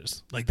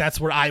Trailblazers. Like that's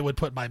where I would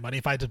put my money.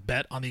 If I had to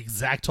bet on the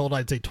exact total,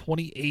 I'd say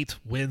 28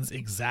 wins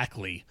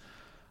exactly.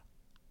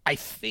 I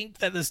think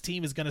that this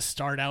team is going to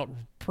start out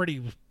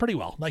pretty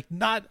well. Like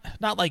not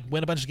like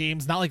win a bunch of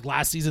games, not like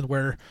last season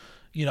where,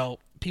 you know,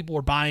 people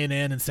were buying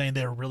in and saying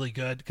they were really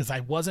good, because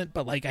I wasn't.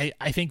 But like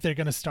I think they're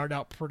going to start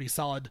out pretty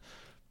solid.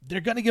 They're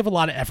going to give a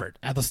lot of effort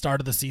at the start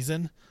of the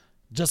season,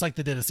 just like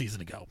they did a season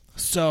ago.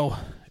 So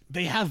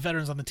they have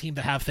veterans on the team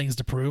that have things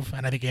to prove,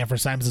 and I think Anthony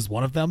Simons is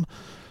one of them.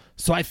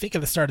 So I think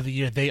at the start of the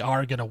year, they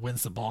are going to win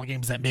some ball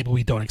games that maybe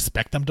we don't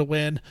expect them to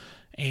win.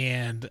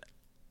 And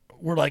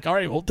we're like, all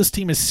right, well, this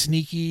team is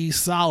sneaky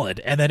solid.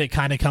 And then it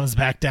kind of comes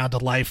back down to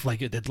life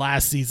like it did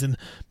last season.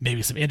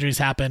 Maybe some injuries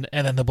happen.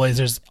 And then the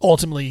Blazers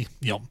ultimately,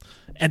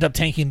 end up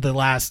tanking the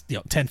last,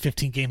 10,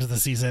 15 games of the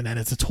season. And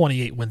it's a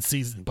 28-win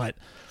season. But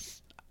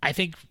I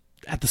think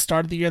at the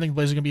start of the year, I think the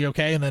Blazers are going to be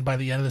okay. And then by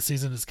the end of the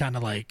season, it's kind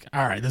of like,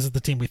 all right, this is the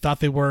team we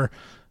thought they were.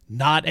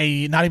 Not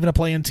even a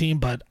play-in team,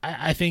 but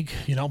I think,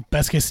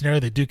 best case scenario,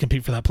 they do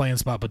compete for that play-in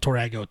spot. But Torey,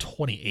 I go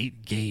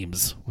 28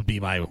 games would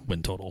be my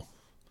win total.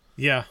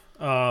 Yeah,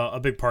 a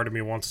big part of me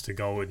wants to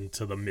go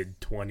into the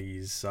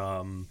mid-20s.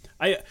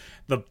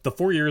 The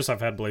 4 years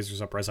I've had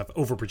Blazers Uprise, I've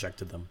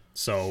overprojected them.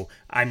 So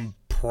I'm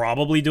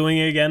probably doing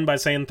it again by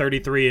saying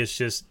 33. It's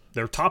just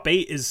their top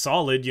 8 is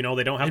solid. They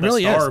don't have the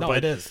star, but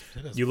it is.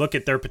 You look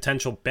at their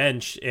potential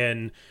bench,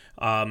 and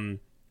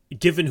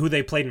given who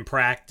they played in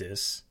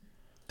practice,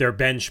 their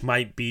bench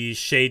might be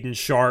Shaedon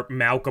Sharpe,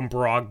 Malcolm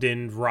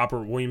Brogdon,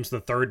 Robert Williams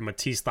III,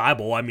 Matisse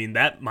Thybulle. I mean,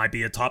 that might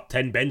be a top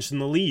 10 bench in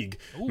the league.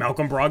 Ooh.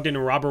 Malcolm Brogdon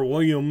and Robert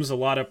Williams, a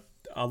lot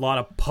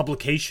of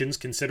publications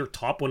consider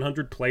top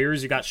 100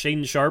 players. You got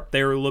Shaedon Sharpe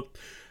there, who looked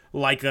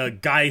like a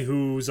guy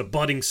who's a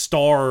budding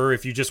star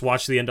if you just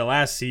watch the end of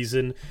last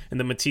season, and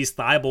the Matisse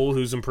Thybulle,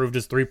 who's improved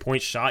his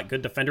three-point shot,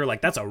 good defender.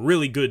 Like, that's a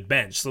really good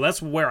bench. So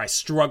that's where I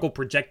struggle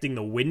projecting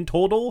the win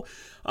total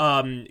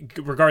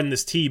regarding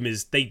this team,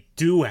 is they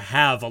do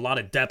have a lot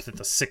of depth at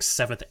the 6th,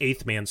 7th,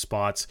 8th man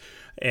spots,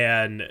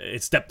 and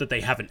it's depth that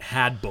they haven't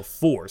had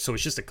before. So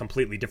it's just a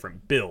completely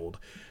different build.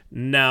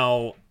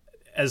 Now,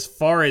 as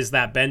far as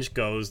that bench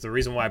goes, the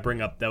reason why I bring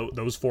up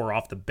those 4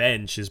 off the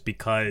bench is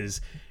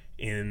because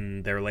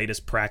in their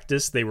latest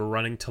practice, they were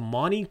running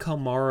Toumani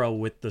Camara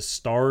with the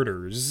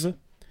starters.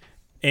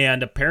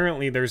 And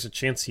apparently there's a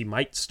chance he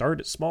might start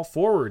at small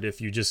forward if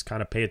you just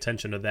kind of pay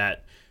attention to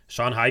that.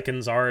 Sean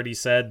Highkin's already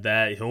said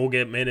that he'll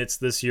get minutes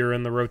this year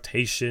in the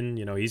rotation.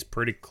 He's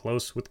pretty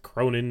close with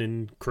Cronin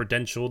and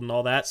credentialed and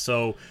all that.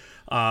 So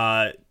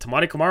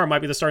Toumani Camara might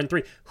be the starting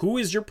 3. Who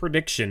is your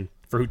prediction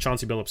for who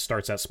Chauncey Billups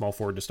starts at small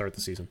forward to start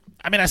the season?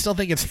 I mean, I still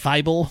think it's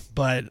Thybulle,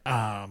 but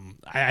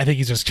I think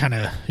he's kind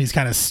of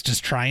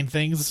just trying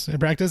things in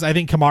practice. I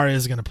think Camara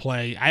is going to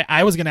play.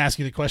 I was going to ask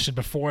you the question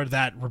before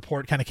that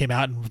report kind of came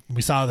out and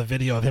we saw the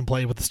video of him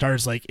playing with the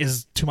starters. Like,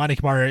 is Toumani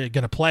Camara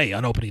going to play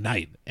on opening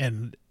night?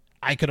 And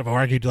I could have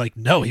argued like,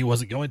 no, he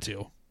wasn't going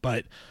to.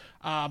 But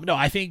no,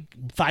 I think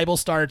Thybulle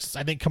starts.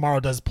 I think Camara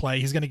does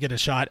play. He's going to get a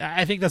shot.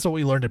 I think that's what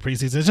we learned in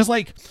preseason. It's just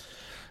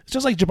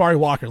like Jabari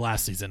Walker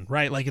last season,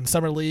 right? Like in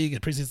summer league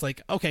and preseason,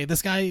 like, okay,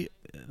 this guy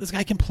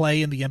can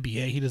play in the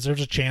NBA. He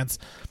deserves a chance.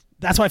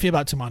 That's how I feel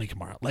about Toumani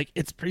Camara. Like,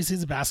 it's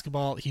preseason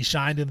basketball. He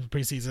shined in the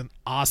preseason.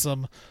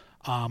 Awesome.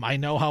 I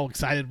know how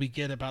excited we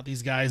get about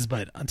these guys,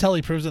 but until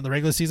he proves it in the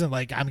regular season,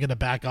 like, I'm going to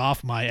back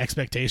off my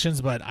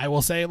expectations. But I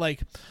will say,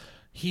 like,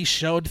 he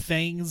showed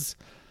things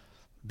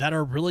that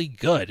are really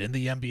good in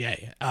the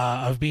NBA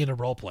of being a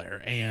role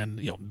player and,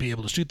 be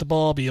able to shoot the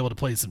ball, be able to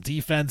play some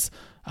defense,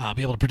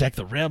 be able to protect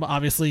the rim,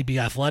 obviously, be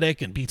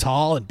athletic and be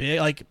tall and big.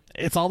 Like,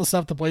 it's all the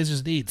stuff the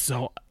Blazers need.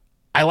 So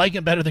I like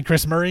it better than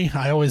Chris Murray.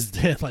 I always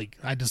did. Like,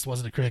 I just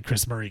wasn't a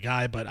Chris Murray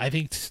guy, but I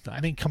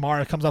think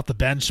Camara comes off the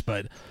bench,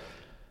 but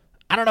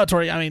I don't know,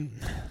 Torey. I mean,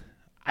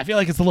 I feel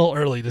like it's a little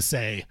early to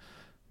say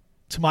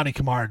Toumani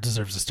Camara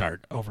deserves a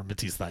start over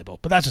Matisse Thybulle,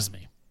 but that's just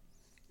me.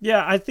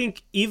 Yeah, I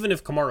think even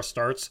if Camara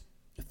starts,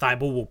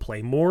 Thybulle will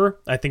play more.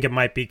 I think it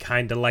might be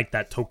kind of like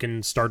that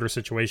token starter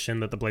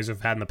situation that the Blazers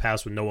have had in the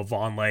past with Noah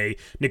Vonleh.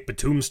 Nick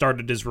Batum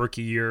started his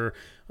rookie year.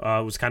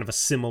 It was kind of a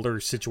similar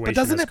situation. But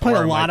doesn't it put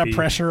a lot of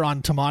pressure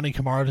on Toumani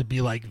Camara to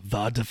be like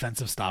the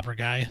defensive stopper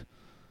guy?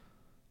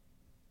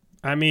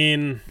 I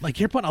mean, like,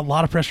 you're putting a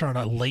lot of pressure on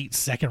a late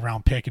second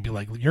round pick and be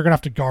like, you're going to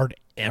have to guard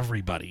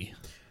everybody.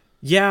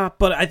 Yeah,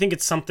 but I think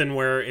it's something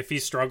where if he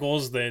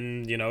struggles,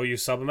 then, you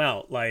sub him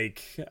out.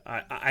 Like,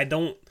 I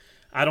don't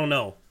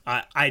know.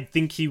 I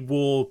think he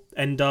will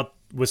end up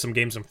with some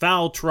games in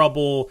foul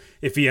trouble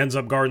if he ends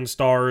up guarding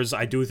stars.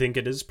 I do think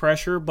it is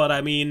pressure, but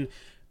I mean,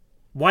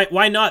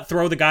 why not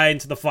throw the guy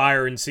into the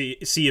fire and see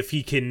if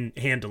he can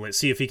handle it,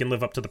 see if he can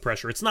live up to the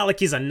pressure. It's not like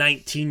he's a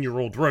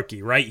 19-year-old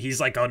rookie, right? He's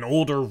like an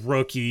older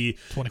rookie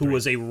 23. Who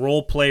was a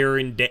role player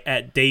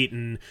at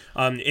Dayton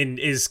and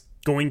is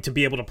going to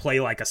be able to play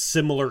like a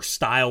similar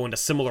style and a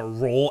similar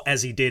role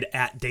as he did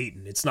at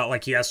Dayton. It's not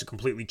like he has to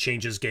completely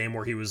change his game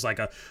where he was like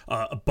a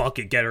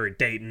bucket getter at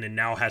Dayton and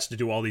now has to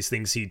do all these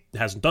things he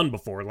hasn't done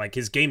before. Like,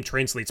 his game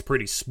translates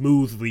pretty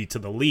smoothly to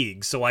the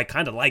league. So I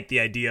kind of like the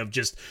idea of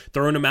just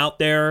throwing him out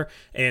there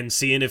and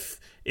seeing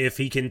if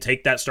he can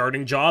take that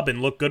starting job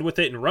and look good with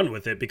it and run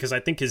with it, because I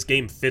think his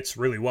game fits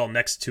really well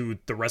next to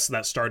the rest of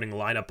that starting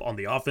lineup on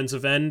the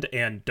offensive end.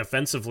 And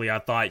defensively, I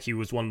thought he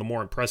was one of the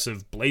more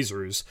impressive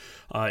Blazers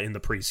in the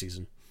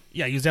preseason.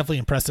 Yeah, he was definitely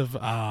impressive.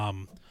 I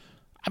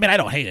mean, I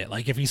don't hate it.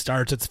 Like, if he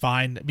starts, it's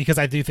fine, because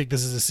I do think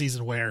this is a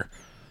season where,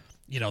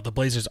 the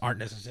Blazers aren't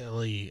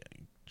necessarily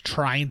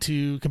trying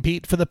to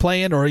compete for the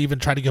play-in or even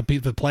try to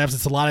compete for the playoffs.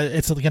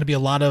 It's going to be a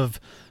lot of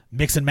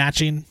mix and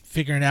matching,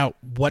 figuring out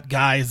what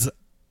guys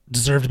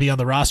deserve to be on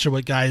the roster,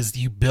 what guys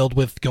you build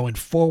with going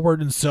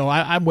forward. And so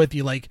I'm with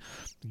you. Like,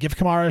 give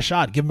Camara a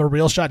shot, give him a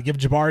real shot, give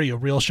Jabari a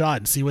real shot,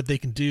 and see what they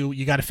can do.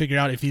 You got to figure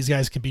out if these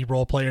guys can be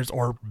role players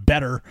or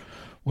better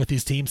with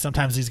these teams.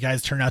 Sometimes these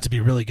guys turn out to be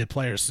really good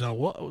players.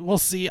 So we'll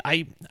see.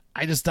 I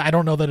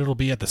don't know that it'll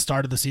be at the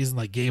start of the season,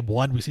 like game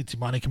one, we see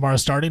Toumani Camara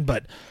starting,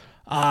 but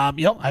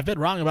I've been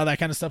wrong about that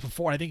kind of stuff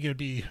before. I think it would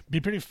be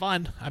pretty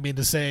fun. I mean,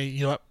 to say,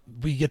 you know what,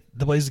 we get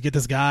the Blazers get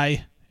this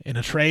guy in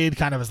a trade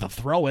kind of as the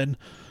throw-in,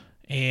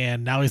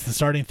 and now he's the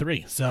starting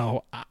three.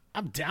 So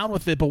I'm down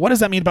with it. But what does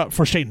that mean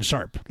for Shaedon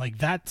Sharpe? Like,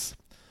 that's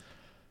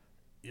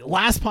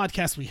last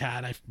podcast we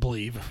had, I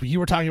believe, you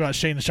were talking about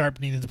Shaedon Sharpe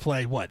needing to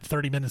play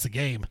 30 minutes a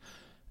game.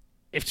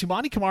 If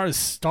Toumani Camara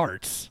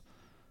starts,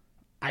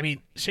 I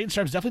mean, Shaedon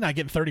Sharpe's definitely not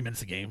getting 30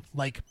 minutes a game.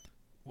 Like,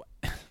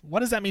 what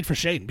does that mean for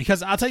Shaedon?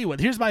 Because I'll tell you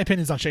what, here's my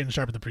opinions on Shaedon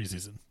Sharpe in the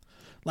preseason.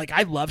 Like,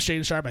 I love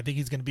Shaedon Sharpe. I think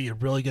he's going to be a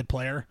really good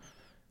player.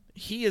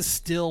 He is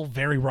still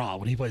very raw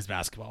when he plays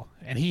basketball,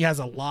 and he has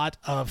a lot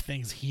of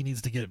things he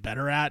needs to get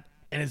better at,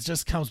 and it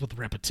just comes with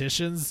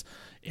repetitions.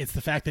 It's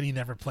the fact that he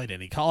never played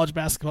any college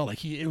basketball.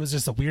 Like, it was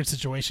just a weird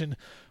situation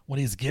when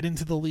he's getting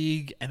to the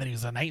league, and then he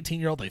was a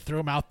 19-year-old. They threw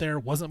him out there.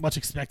 Wasn't much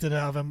expected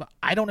of him.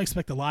 I don't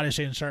expect a lot of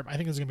Shaedon Sharpe. I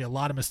think there's going to be a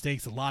lot of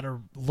mistakes, a lot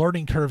of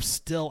learning curves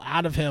still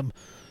out of him,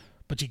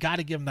 but you got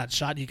to give him that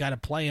shot. You got to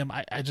play him.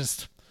 I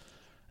just,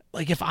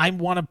 like, if I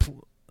want to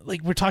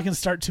like, we're talking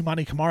start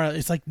Toumani Camara,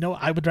 it's like, no,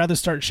 I would rather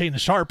start Shaedon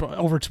Sharpe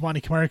over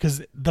Toumani Camara,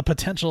 because the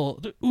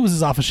potential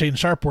oozes off of Shaedon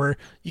Sharpe, where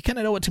you kind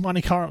of know what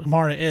Toumani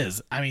Camara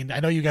is. I mean, I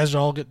know you guys are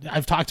all good.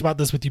 I've talked about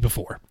this with you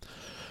before.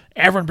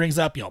 Everyone brings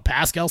up,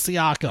 Pascal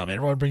Siakam.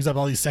 Everyone brings up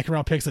all these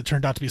second-round picks that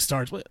turned out to be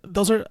stars.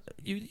 Those are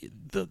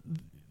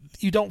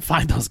you don't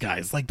find those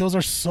guys. Like, those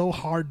are so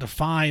hard to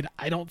find.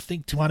 I don't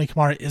think Toumani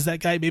Camara is that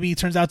guy. Maybe he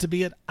turns out to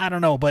be it. I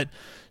don't know, but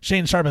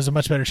Shaedon Sharpe has a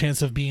much better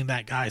chance of being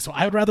that guy. So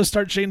I would rather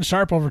start Shaedon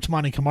Sharpe over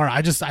Toumani Camara.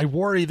 I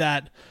worry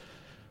that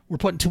we're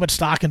putting too much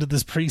stock into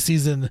this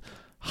preseason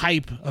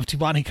hype of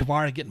Toumani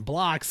Camara getting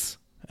blocks,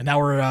 and now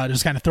we're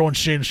just kind of throwing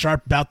Shaedon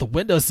Sharpe about the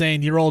window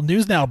saying, you're old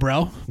news now,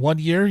 bro. 1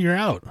 year, you're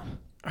out.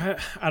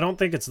 I don't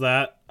think it's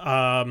that.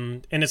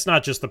 And it's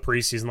not just the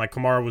preseason. Like,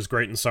 Camara was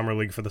great in Summer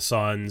League for the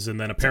Suns, and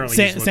then apparently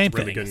he's looked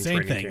really good in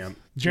training camp.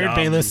 Jared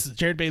Bayless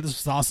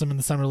was awesome in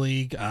the Summer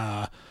League.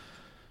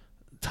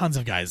 Tons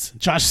of guys.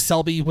 Josh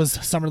Selby was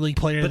Summer League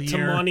Player of the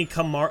Year. Toumani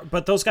Camara,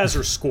 but those guys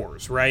are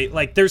scores, right?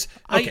 Like, there's.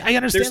 Okay, I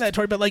understand that,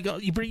 Torey, but like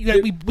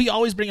we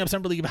always bring up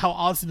Summer League about how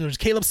awesome there's.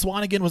 Caleb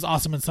Swanigan was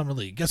awesome in Summer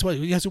League. Guess what?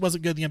 Guess who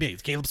wasn't good in the NBA?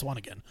 It's Caleb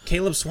Swanigan.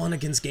 Caleb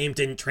Swanigan's game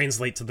didn't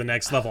translate to the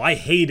next level. I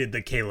hated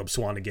the Caleb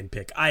Swanigan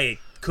pick. I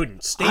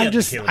couldn't stand. I'm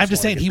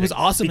just saying he was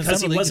awesome in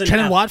Summer League.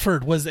 Trenton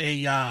Watford was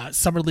a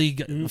Summer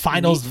League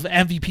Finals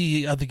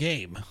MVP of the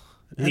game.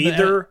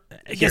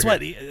 Guess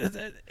what?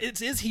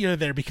 It is here or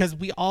there, because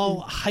we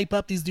all hype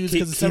up these dudes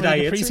because it's Summer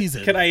League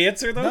preseason. Can I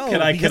answer though? No,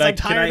 I'm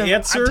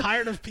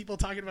tired of people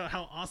talking about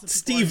how awesome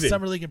people are in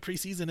Summer League and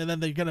preseason, and then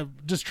they're gonna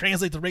just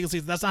translate the regular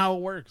season. That's not how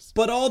it works.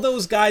 But all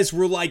those guys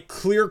were like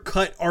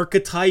clear-cut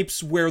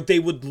archetypes where they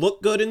would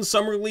look good in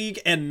Summer League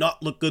and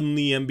not look good in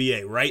the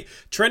NBA, right?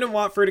 Trenton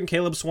Watford and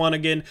Caleb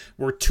Swanigan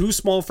were too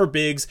small for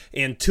bigs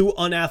and too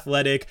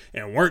unathletic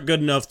and weren't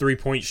good enough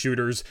three-point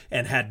shooters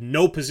and had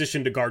no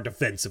position to guard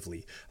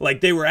defensively. Like,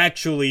 they were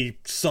actually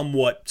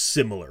somewhat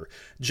similar.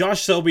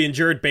 Josh Selby and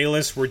Jared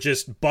Bayless were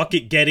just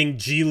bucket-getting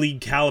G League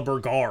caliber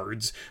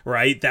guards,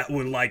 right? That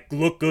would, like,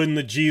 look good in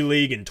the G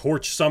League and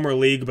torch Summer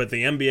League, but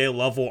the NBA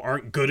level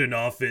aren't good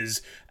enough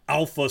as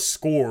alpha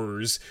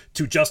scorers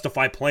to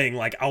justify playing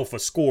like alpha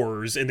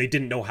scorers, and they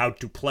didn't know how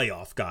to play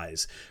off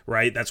guys,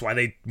 right? That's why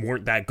they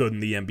weren't that good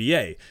in the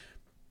NBA.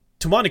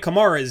 Toumani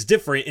Camara is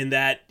different in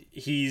that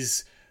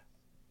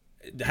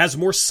has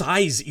more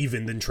size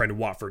even than Trenton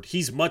Watford.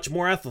 He's much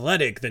more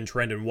athletic than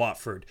Trenton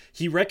Watford.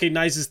 He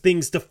recognizes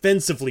things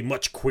defensively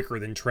much quicker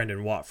than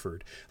Trenton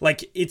Watford.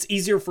 Like, it's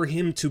easier for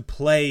him to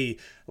play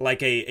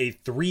like a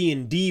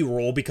 3-and-D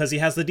role because he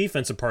has the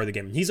defensive part of the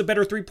game. He's a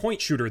better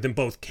three-point shooter than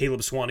both Caleb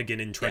Swanigan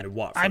and Trenton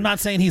Watford. I'm not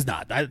saying he's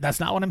not. That's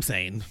not what I'm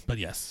saying. But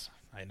yes,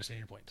 I understand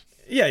your point.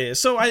 Yeah.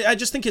 So I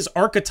just think his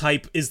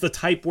archetype is the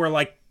type where,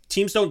 like,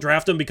 teams don't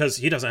draft him because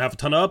he doesn't have a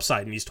ton of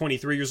upside and he's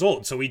 23 years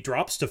old. So he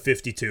drops to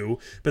 52,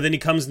 but then he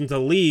comes into the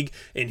league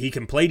and he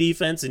can play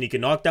defense and he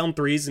can knock down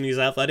threes and he's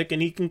athletic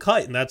and he can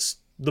cut. And that's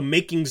the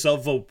makings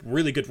of a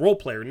really good role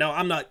player. Now,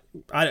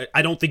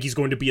 I don't think he's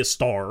going to be a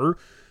star.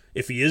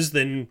 If he is,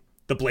 then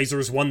the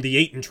Blazers won the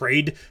Ayton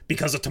trade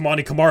because of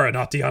Toumani Camara,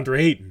 not DeAndre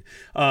Ayton.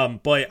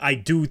 But I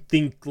do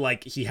think,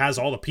 like, he has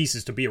all the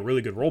pieces to be a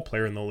really good role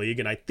player in the league.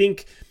 And I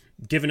think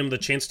giving him the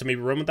chance to maybe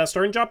run with that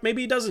starting job,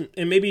 maybe he doesn't,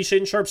 and maybe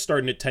Shaedon Sharpe's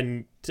starting at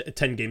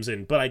 10 games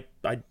in, but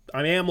I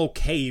am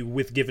okay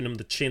with giving him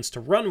the chance to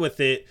run with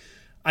it.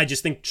 I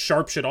just think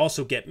Sharpe should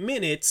also get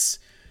minutes.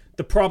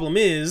 The problem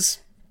is,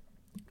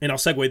 and I'll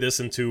segue this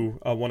into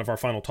one of our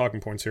final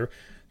talking points here,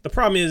 the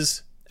problem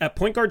is, at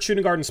point guard,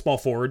 shooting guard, and small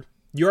forward,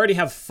 you already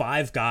have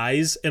 5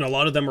 guys, and a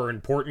lot of them are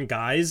important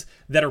guys,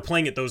 that are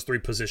playing at those 3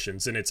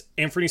 positions, and it's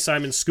Anthony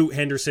Simons, Scoot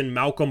Henderson,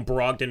 Malcolm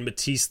Brogdon,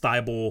 Matisse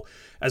Thybulle,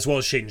 as well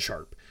as Shaedon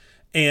Sharpe.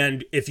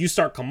 And if you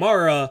start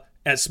Camara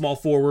at small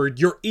forward,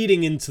 you're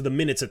eating into the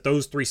minutes at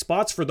those 3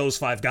 spots for those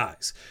 5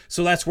 guys.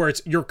 So that's where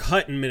you're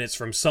cutting minutes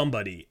from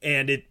somebody,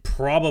 and it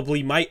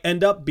probably might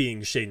end up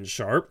being Shaedon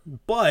Sharpe.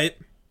 But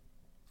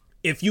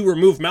if you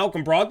remove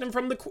Malcolm Brogdon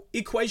from the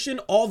equation,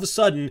 all of a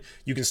sudden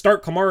you can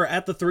start Camara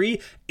at the 3,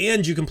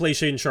 and you can play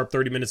Shaedon Sharpe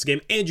 30 minutes a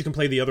game, and you can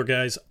play the other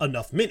guys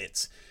enough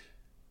minutes.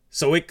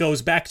 So it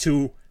goes back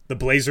to the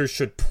Blazers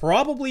should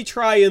probably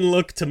try and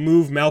look to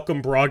move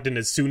Malcolm Brogdon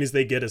as soon as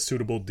they get a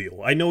suitable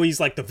deal. I know he's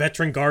like the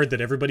veteran guard that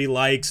everybody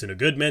likes and a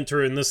good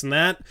mentor and this and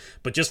that,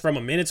 but just from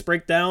a minutes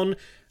breakdown,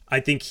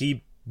 I think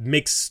he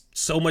makes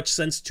so much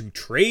sense to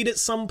trade at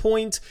some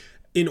point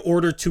in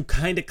order to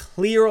kind of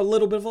clear a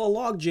little bit of a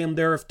logjam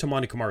there if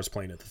Toumani Camara is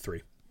playing at the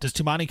 3. Does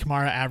Toumani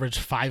Camara average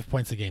 5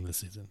 points a game this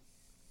season?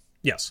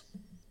 Yes.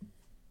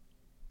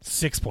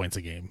 6 points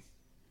a game?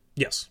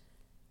 Yes.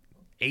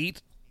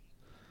 8?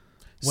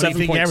 What do you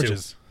think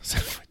averages?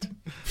 7.2.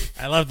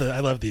 I love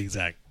the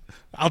exact.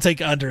 I'll take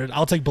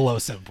below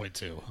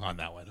 7.2 on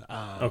that one.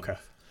 Okay.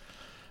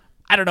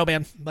 I don't know,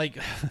 man. Like,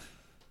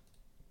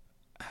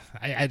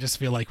 I just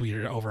feel like we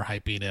are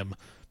overhyping him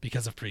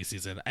because of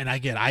preseason. And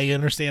I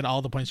understand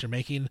all the points you're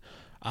making,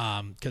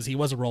 because he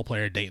was a role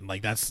player at Dayton.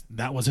 Like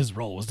that was his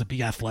role, was to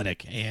be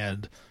athletic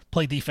and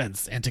play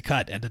defense and to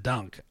cut and to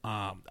dunk.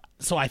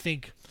 So I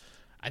think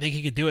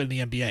he could do it in the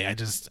NBA.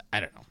 I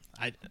don't know.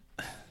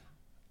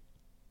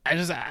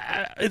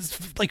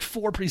 It's like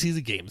 4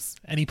 preseason games,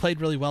 and he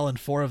played really well in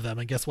 4 of them.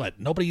 And guess what?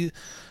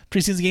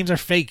 Preseason games are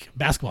fake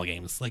basketball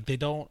games. Like they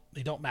don't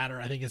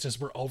matter. I think it's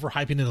just we're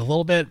overhyping it a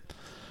little bit.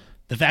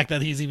 The fact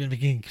that he's even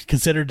being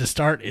considered to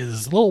start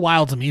is a little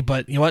wild to me.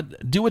 But you know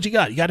what? Do what you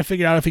got. You got to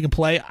figure out if he can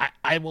play.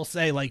 I will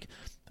say, like,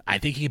 I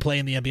think he can play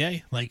in the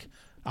NBA. Like,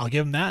 I'll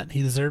give him that.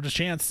 He deserved a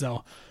chance.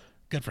 So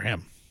good for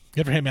him.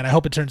 Good for him, man. I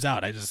hope it turns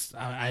out.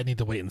 I need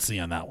to wait and see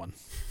on that one.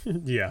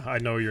 Yeah, I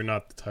know you're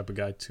not the type of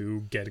guy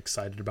to get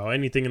excited about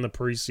anything in the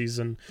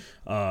preseason.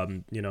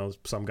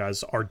 Some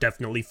guys are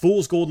definitely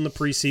fool's gold in the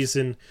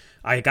preseason.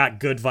 I got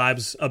good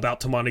vibes about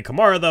Toumani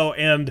Camara, though,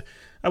 and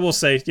I will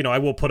say, I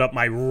will put up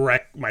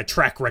my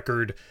track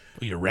record.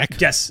 Your rec?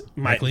 Guess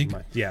my league?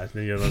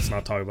 Let's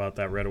not talk about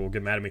that. Reddit will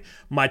get mad at me.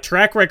 My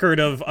track record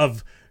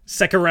of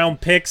second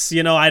round picks,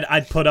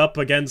 I'd put up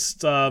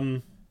against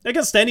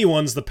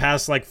anyone's the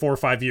past like 4 or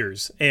 5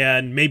 years,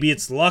 and maybe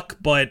it's luck,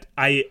 but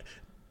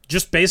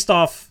just based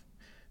off,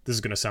 this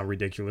is going to sound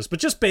ridiculous, but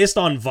just based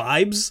on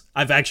vibes,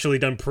 I've actually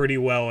done pretty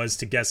well as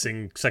to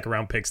guessing second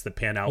round picks that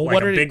pan out. Well,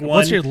 like a big one.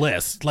 What's your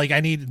list? Like,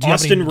 I need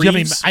Austin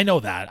Reeves. I know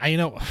that. I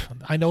know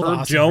Herb the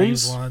Austin Jones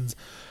Reeves ones.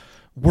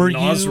 Were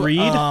Naz you?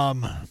 Reid?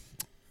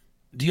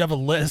 Do you have a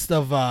list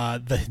of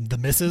the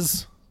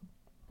misses?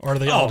 Or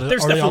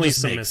there's definitely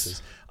some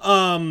misses.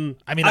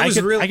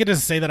 I could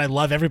just say that I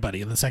love everybody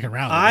in the second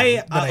round.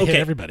 I hate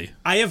everybody.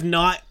 I've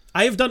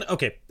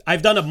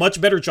done a much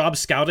better job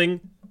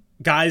scouting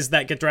guys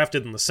that get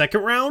drafted in the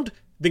second round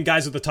than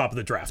guys at the top of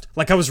the draft.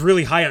 Like, I was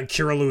really high on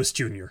Kira Lewis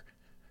Jr.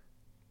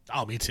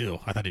 Oh, me too.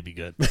 I thought he'd be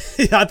good.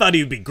 I thought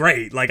he'd be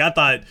great. Like,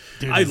 I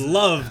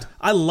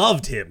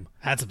loved him.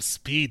 Had some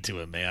speed to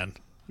him, man.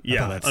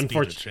 Yeah,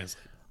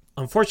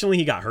 unfortunately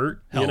he got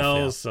hurt,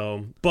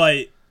 so,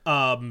 but,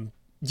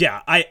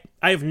 yeah, I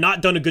have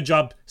not done a good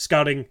job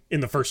scouting in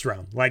the first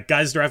round. Like,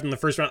 guys drafted in the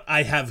first round,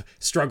 I have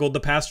struggled the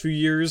past few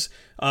years.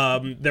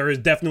 There is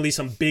definitely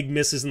some big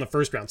misses in the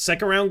first round.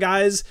 Second round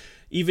guys,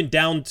 even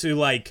down to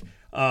like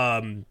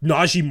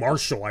Najee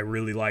Marshall, I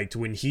really liked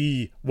when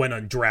he went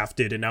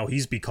undrafted, and now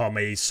he's become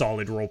a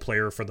solid role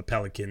player for the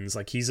Pelicans.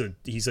 Like, he's a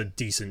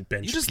decent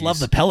bench You just piece. love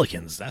the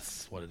Pelicans.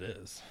 That's what it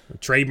is.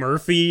 Trey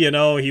Murphy,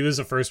 he was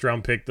a first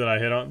round pick that I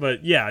hit on.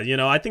 But yeah,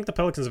 I think the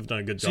Pelicans have done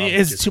a good job.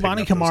 Is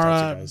Toumani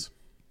Camara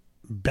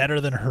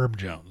better than Herb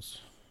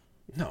Jones?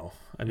 No.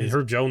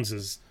 Herb Jones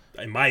is,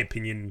 in my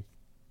opinion,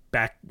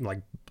 back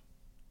like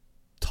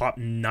top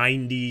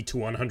 90 to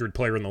 100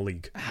 player in the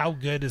league. How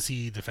good is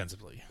he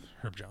defensively,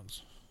 Herb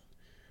Jones?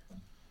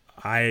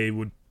 I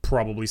would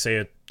probably say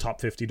a top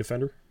 50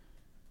 defender.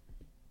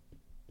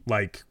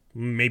 Like,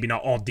 maybe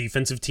not all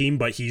defensive team,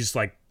 but he's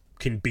like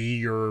can be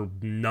your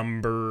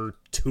number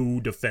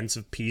 2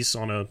 defensive piece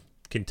on a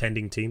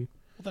contending team.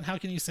 Well, then how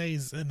can you say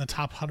he's in the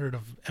top 100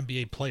 of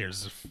NBA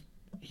players if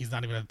he's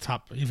not even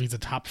if he's a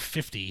top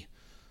 50?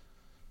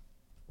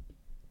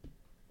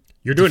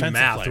 You're doing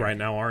math right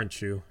now,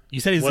 aren't you? You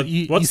said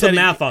he's what's the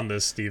math on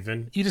this,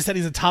 Steven? You just said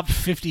he's a top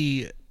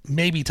 50,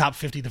 maybe top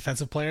 50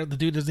 defensive player. The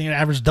dude doesn't even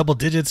average double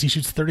digits. He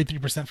shoots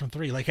 33% from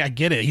 3. Like, I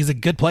get it. He's a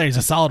good player. He's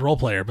a solid role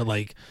player, but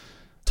like,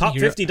 top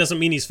 50 doesn't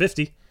mean he's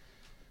 50.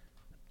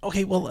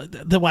 Okay, well,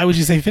 then why would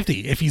you say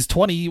 50? If he's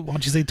 20, why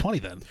don't you say 20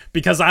 then?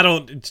 Because I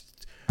don't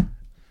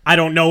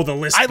know the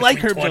list. I like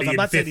Herb Jones. I'm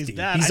not saying he's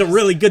bad. He's a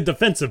really good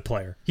defensive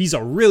player. He's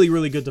a really,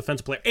 really good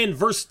defensive player and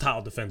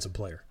versatile defensive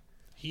player.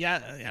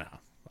 Yeah,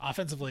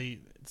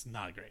 offensively, it's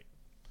not great.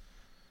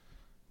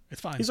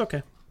 It's fine. He's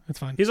okay. That's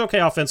fine. He's okay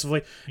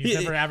offensively. He's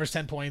never averaged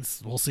 10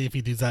 points. We'll see if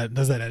he does that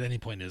at any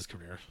point in his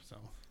career. So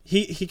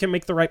he can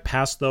make the right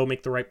pass though,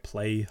 make the right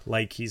play.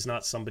 Like he's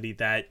not somebody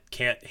that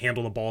can't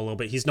handle the ball a little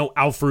bit. He's no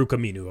Al-Farouq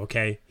Aminu,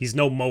 okay? He's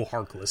no Mo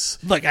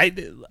Harkless. Look,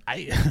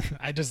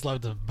 I just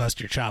love to bust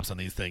your chops on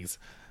these things.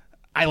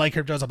 I like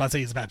Herb Jones. I'm not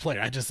saying he's a bad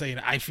player. I'm just saying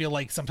I feel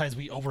like sometimes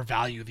we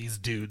overvalue these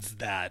dudes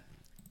that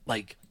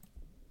like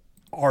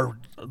are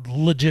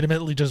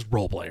legitimately just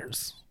role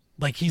players.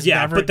 Like he's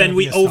never but then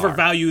we be a star.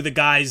 overvalue the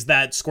guys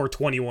that score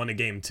 21 a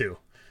game too.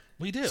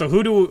 We do. So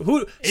who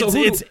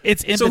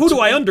do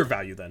I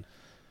undervalue then?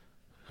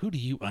 Who do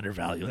you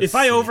undervalue? If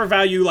I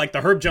overvalue like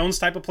the Herb Jones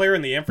type of player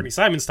and the Anthony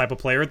Simons type of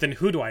player, then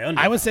who do I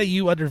undervalue? I would say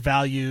you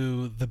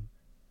undervalue the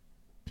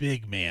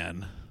big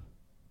man,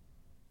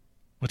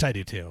 which I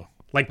do too.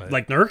 Like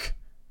Nurk?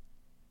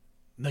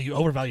 No, you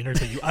overvalue Nurk,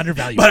 but you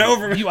undervalue.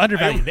 You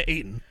undervalue the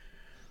Ayton.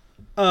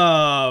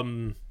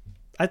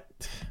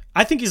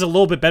 I think he's a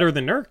little bit better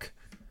than Nurk.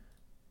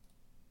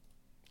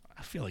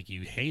 I feel like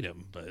you hate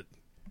him, but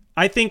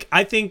I think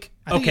I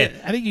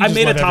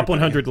made a top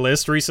 100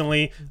 list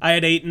recently. I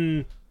had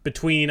Ayton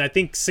between I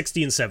think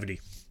 60 and 70.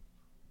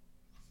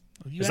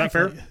 Is that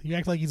fair? You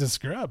act like he's a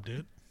scrub,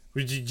 dude.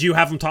 Did you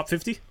have him top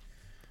 50?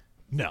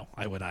 No,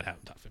 I would not have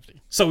him top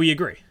 50. So we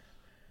agree.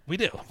 We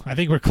do. I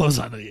think we're close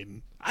on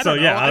Ayton. I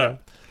don't know.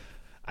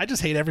 I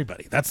just hate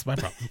everybody. That's my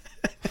problem.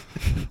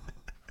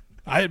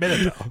 I admit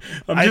it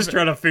though. I'm just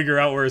trying to figure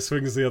out where it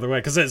swings the other way.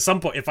 Because at some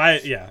point, if I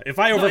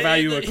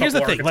overvalue a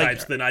couple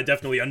archetypes, then I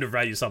definitely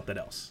undervalue something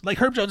else. Like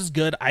Herb Jones is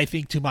good. I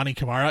think Toumani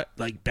Camara,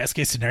 like best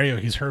case scenario,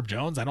 he's Herb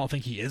Jones. I don't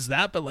think he is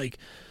that, but like,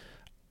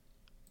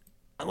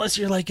 unless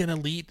you're like an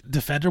elite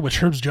defender, which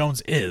Herb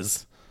Jones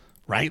is,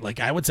 right? Like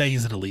I would say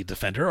he's an elite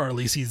defender, or at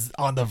least he's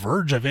on the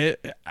verge of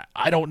it.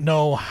 I don't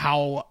know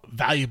how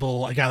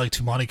valuable a guy like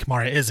Toumani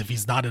Camara is if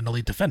he's not an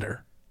elite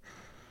defender.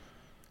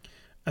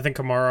 I think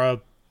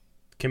Camara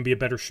can be a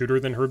better shooter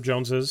than Herb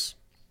Jones is.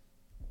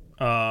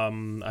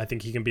 I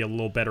think he can be a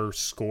little better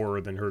scorer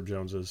than Herb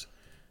Jones is.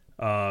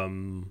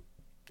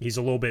 He's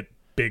a little bit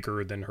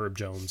bigger than Herb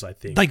Jones, I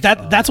think. Like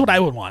that's what I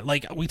would want.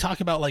 Like we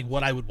talk about like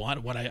what I would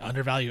want, what I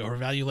undervalue,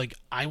 overvalue. Like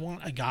I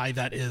want a guy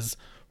that is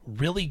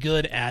really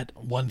good at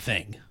one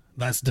thing.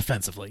 That's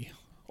defensively.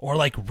 Or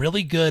like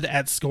really good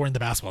at scoring the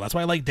basketball. That's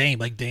why I like Dame.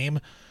 Like Dame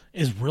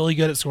is really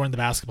good at scoring the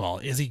basketball.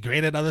 Is he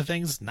great at other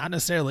things? Not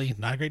necessarily.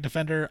 Not a great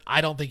defender. I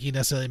don't think he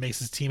necessarily makes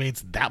his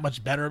teammates that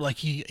much better. Like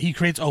he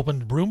creates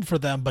open room for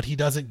them, but he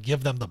doesn't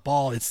give them the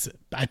ball. It's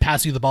I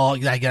pass you the ball,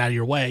 I get out of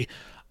your way.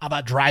 I'm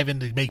not driving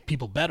to make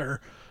people better,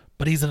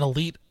 but he's an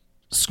elite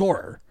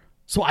scorer.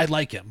 So I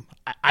like him.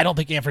 I don't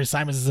think Anthony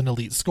Simons is an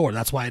elite scorer.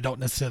 That's why I don't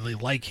necessarily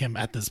like him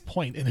at this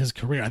point in his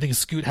career. I think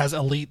Scoot has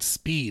elite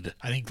speed.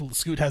 I think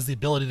Scoot has the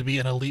ability to be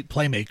an elite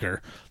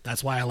playmaker.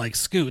 That's why I like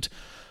Scoot.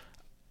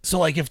 So,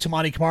 like, if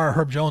Toumani Camara or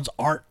Herb Jones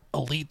aren't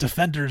elite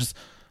defenders,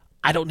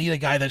 I don't need a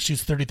guy that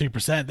shoots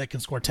 33% that can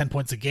score 10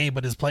 points a game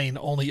but is playing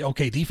only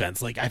okay defense.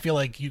 Like, I feel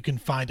like you can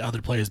find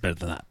other players better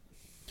than that,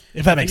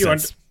 if that makes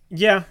sense.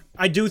 Yeah,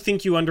 I do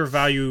think you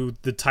undervalue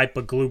the type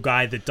of glue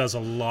guy that does a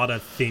lot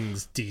of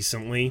things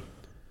decently.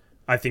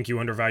 I think you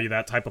undervalue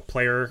that type of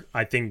player.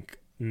 I think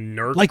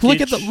Nurkic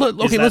is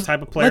that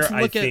type of player.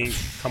 I think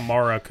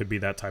Camara could be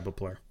that type of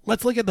player.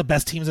 Let's look at the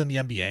best teams in the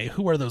NBA.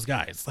 Who are those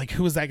guys? Like,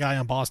 who is that guy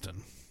on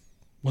Boston?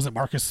 Was it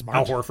Marcus Smart?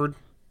 Al Horford.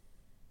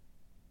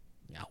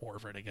 Yeah,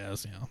 Horford, I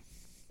guess. Yeah,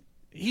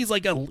 he's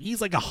like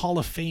a Hall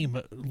of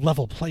Fame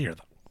level player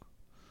though.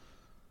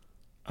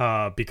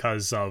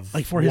 Because of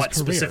like for what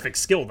his career. Specific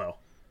skill though?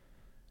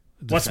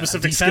 What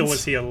specific skill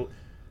was he?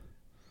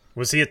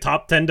 Was he a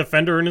top 10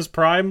 defender in his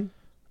prime?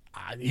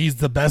 He's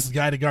the best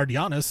guy to guard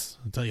Giannis.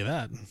 I'll tell you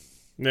that.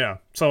 Yeah.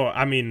 So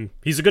I mean,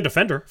 he's a good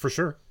defender for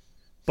sure,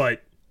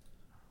 but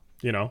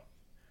you know,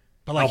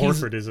 Al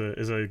Horford is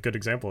a good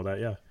example of that.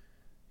 Yeah.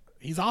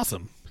 He's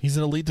awesome. He's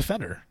an elite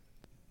defender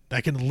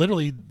that can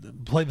literally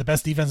play the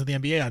best defense in the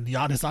NBA on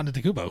Giannis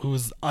Antetokounmpo, who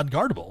is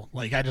unguardable.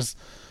 Like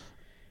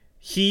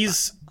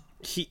he's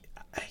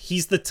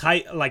the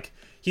type like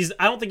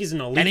I don't think he's an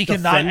elite and he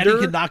can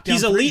defender. Knock down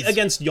he's elite threes.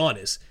 Against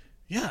Giannis.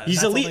 Yeah,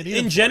 he's elite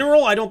in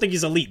general. I don't think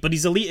he's elite, but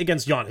he's elite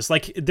against Giannis.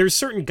 Like there's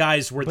certain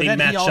guys where they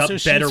match up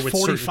better with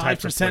certain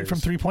types of players. From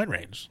 3-point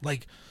range.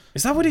 Like.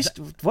 Is that what he's...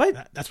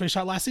 What? That's what he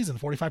shot last season,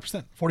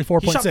 45%.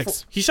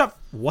 44.6. He shot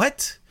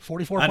what?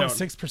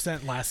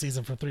 44.6% last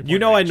season from 3-point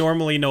range. I range.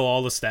 normally know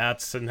all the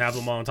stats and have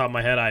them on top of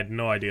my head. I had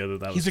no idea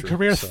that was He's a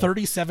career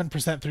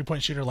 37%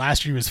 three-point shooter.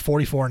 Last year he was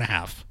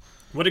 44.5.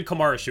 What did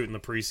Camara shoot in the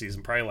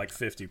preseason? Probably like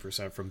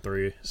 50% from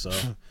three. So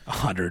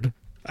 100.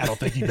 I don't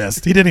think he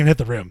missed. He didn't even hit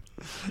the rim.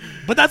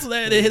 But that's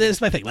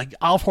my thing. Like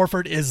Al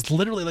Horford is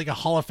literally like a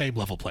Hall of Fame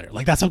level player.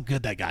 Like that's how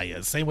good that guy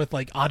is. Same with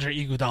like Andre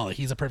Iguodala.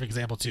 He's a perfect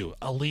example too.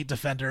 Elite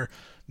defender,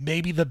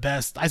 maybe the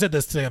best. I said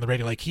this today on the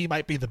radio. Like he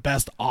might be the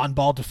best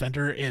on-ball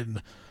defender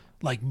in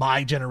like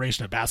my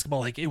generation of basketball.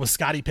 Like it was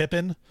Scottie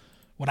Pippen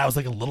when I was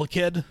like a little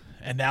kid,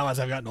 and now as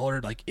I've gotten older,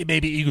 like it may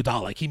be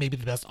Iguodala. Like he may be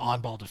the best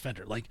on-ball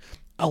defender. Like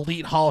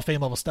elite Hall of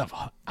Fame level stuff.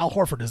 Al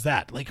Horford is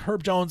that. Like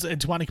Herb Jones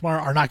and Toumani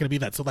Camara are not going to be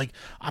that. So like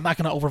I'm not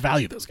going to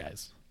overvalue those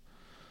guys.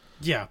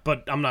 Yeah,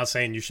 but I'm not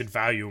saying you should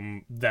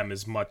value them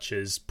as much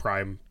as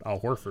prime Al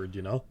Horford.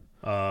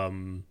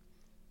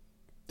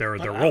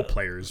 They're role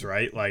players,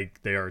 right?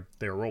 Like they're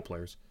role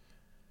players.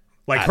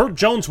 Like Herb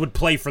Jones would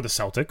play for the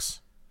Celtics.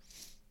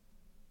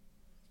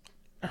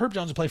 Herb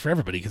Jones would play for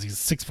everybody because he's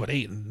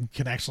 6'8" and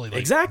can actually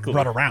exactly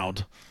run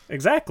around.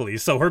 Exactly.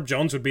 So Herb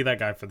Jones would be that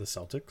guy for the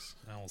Celtics.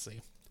 We'll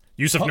see.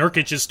 Yusuf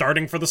Nurkic is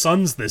starting for the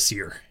Suns this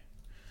year.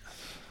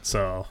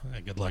 So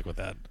good luck with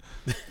that.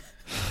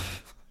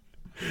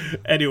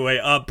 Anyway,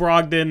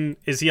 Brogdon,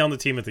 is he on the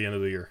team at the end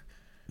of the year?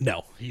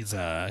 No, he's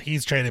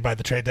traded by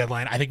the trade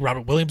deadline. I think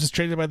Robert Williams is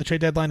traded by the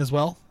trade deadline as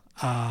well.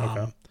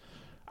 Okay.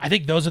 I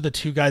think those are the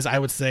two guys I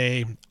would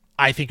say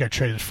I think are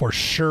traded for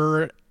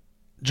sure.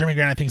 Jeremy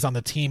Grant, I think, is on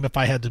the team. If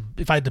I had to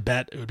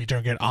bet, it would be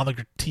Jeremy Grant on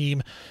the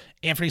team.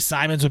 Anthony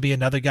Simons would be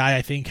another guy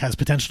I think has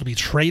potential to be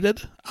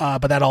traded,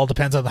 but that all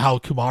depends on how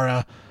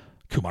Camara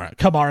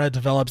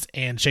develops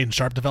and Shaedon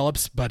Sharpe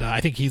develops. But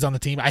I think he's on the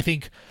team. I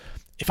think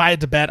if I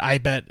had to bet, I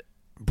bet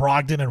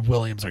Brogdon and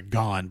Williams are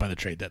gone by the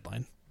trade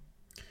deadline.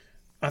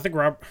 I think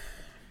I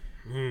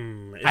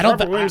don't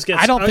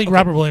think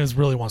Robert Williams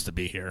really wants to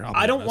be here.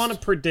 I don't want to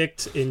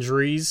predict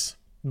injuries,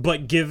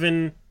 but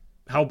given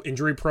how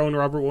injury prone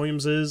Robert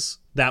Williams is,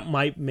 that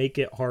might make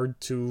it hard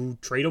to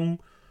trade him.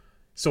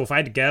 So if I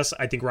had to guess,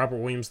 I think Robert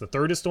Williams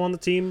III is still on the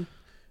team,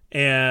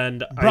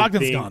 and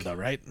Brogdon's gone though,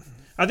 right?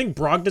 I think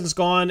Brogdon's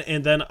gone,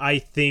 and then I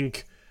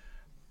think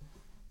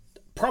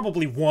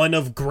probably one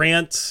of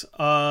Grant,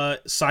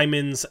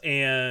 Simons,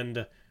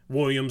 and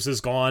Williams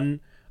is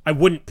gone. I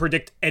wouldn't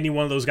predict any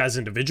one of those guys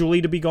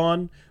individually to be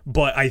gone,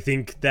 but I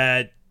think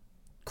that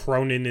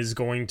Cronin is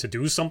going to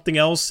do something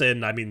else,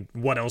 and I mean,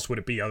 what else would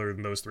it be other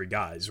than those three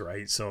guys,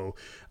 right? So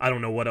I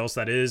don't know what else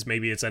that is.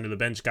 Maybe it's end of the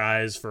bench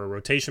guys for a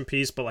rotation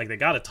piece, but like they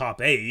got a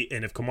top 8,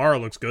 and if Camara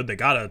looks good, they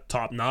got a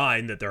top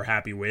 9 that they're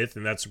happy with,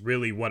 and that's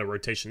really what a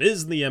rotation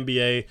is in the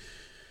NBA.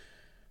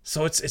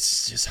 So it's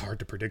just hard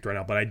to predict right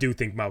now, but I do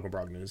think Malcolm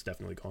Brogdon is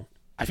definitely gone.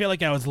 I feel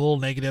like I was a little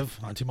negative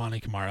on Toumani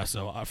Camara,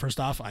 so first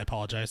off, I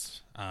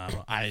apologize.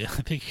 I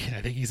think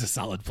he's a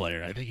solid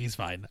player. I think he's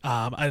fine.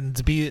 And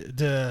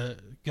to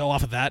go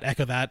off of that,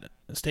 echo that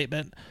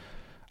statement,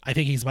 I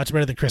think he's much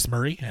better than Chris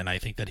Murray, and I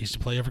think that he should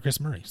play over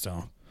Chris Murray.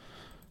 So,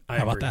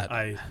 how about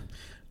that?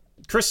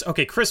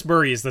 Chris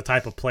Murray is the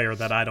type of player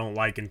that I don't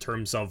like in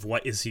terms of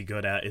what is he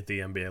good at the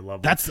NBA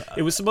level.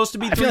 It was supposed to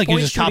be. I feel like you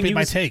just copied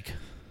my take.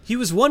 He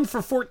was 1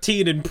 for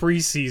 14 in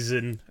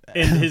preseason,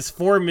 and his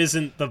form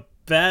isn't the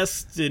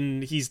best,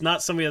 and he's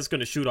not somebody that's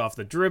going to shoot off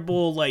the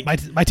dribble. Like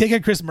my take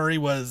on Chris Murray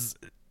was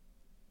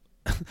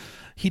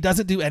he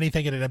doesn't do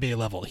anything at an NBA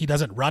level. He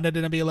doesn't run at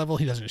an NBA level.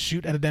 He doesn't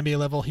shoot at an NBA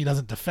level. He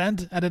doesn't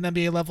defend at an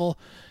NBA level.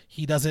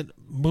 He doesn't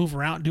move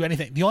around, do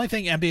anything. The only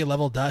thing NBA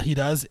level he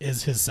does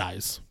is his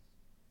size.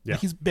 Yeah,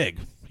 he's big.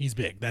 He's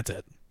big. That's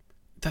it.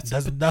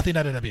 Does nothing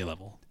at an NBA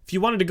level. If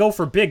you wanted to go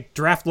for big,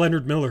 draft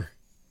Leonard Miller.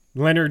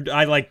 I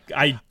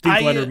think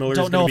Leonard Miller is going to be good.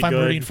 I don't know if I'm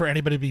rooting for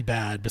anybody to be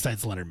bad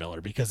besides Leonard Miller,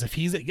 because if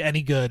he's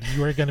any good,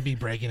 you are going to be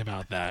bragging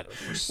about that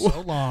for so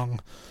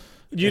long.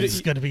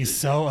 It's going to be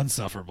so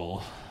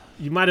insufferable.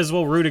 You might as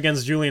well root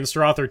against Julian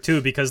Strawther,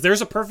 too, because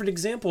there's a perfect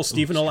example,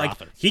 Stephen.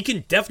 He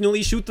can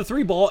definitely shoot the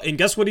 3-ball, and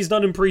guess what he's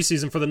done in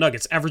preseason for the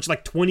Nuggets? Averaged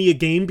like 20 a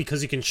game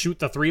because he can shoot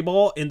the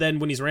 3-ball, and then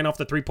when he's ran off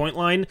the 3-point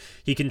line,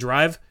 he can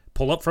drive,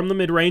 pull up from the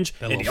mid-range,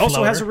 and he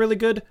also has a really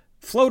good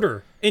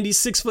floater, and he's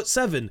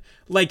 6'7".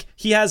 Like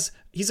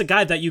he's a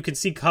guy that you can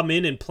see come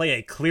in and play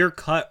a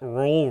clear-cut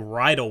role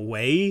right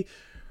away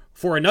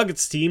for a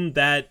Nuggets team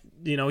that,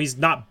 he's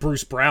not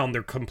Bruce Brown.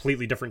 They're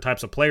completely different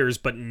types of players,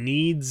 but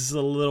needs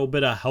a little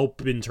bit of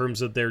help in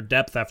terms of their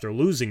depth after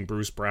losing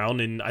Bruce Brown.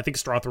 And I think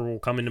Strawther will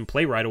come in and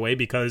play right away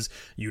because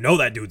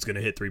that dude's going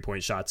to hit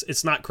 3-point shots.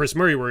 It's not Chris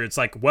Murray where it's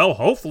like, well,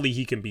 hopefully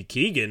he can be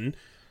Keegan.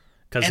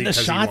 And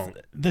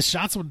the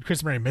shots when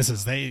Chris Murray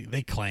misses,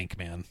 they clank,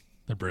 man.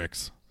 They're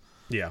bricks.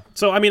 Yeah.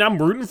 So, I mean, I'm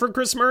rooting for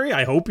Chris Murray.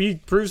 I hope he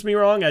proves me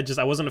wrong.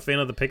 I wasn't a fan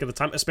of the pick at the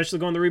time, especially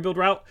going the rebuild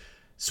route.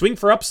 Swing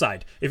for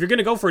upside. If you're going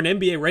to go for an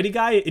NBA-ready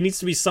guy, it needs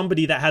to be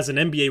somebody that has an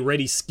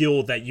NBA-ready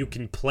skill that you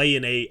can play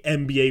in a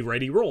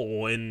NBA-ready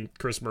role, and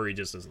Chris Murray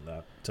just isn't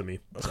that to me.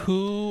 So.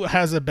 Who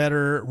has a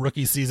better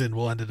rookie season?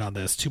 We'll end it on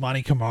this.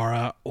 Toumani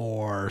Camara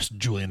or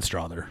Julian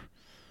Strawther?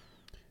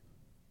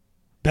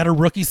 Better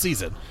rookie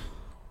season.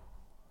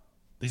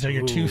 These are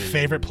your two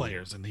favorite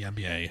players in the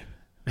NBA.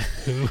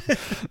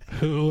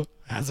 Who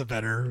has a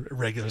better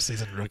regular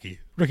season rookie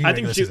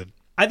regular season?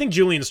 I think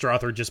Julian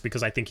Strawther, just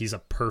because I think he's a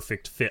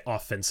perfect fit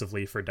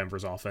offensively for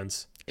Denver's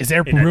offense. Is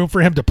there room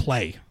for him to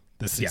play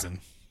this season? Yeah,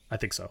 I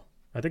think so.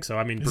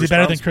 I mean, is he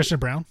better than Christian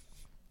Brown?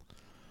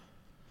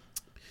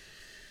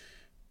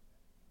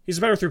 He's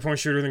a better 3-point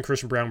shooter than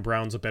Christian Brown.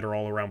 Brown's a better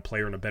all-around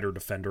player and a better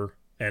defender.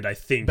 And I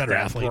think better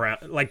athlete.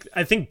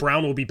 I think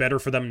Brown will be better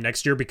for them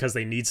next year because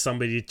they need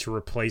somebody to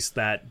replace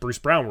that Bruce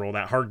Brown role,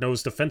 that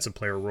hard-nosed defensive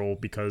player role,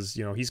 because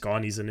he's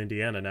gone. He's in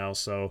Indiana now.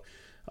 So,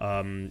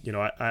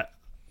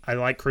 I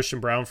like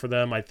Christian Brown for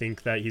them. I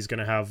think that he's going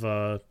to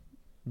have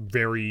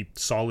very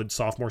solid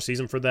sophomore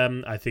season for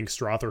them. I think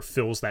Strother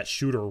fills that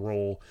shooter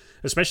role,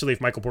 especially if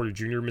Michael Porter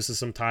Jr. misses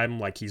some time,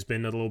 like he's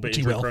been a little bit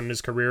injury-prone in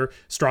his career.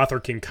 Strother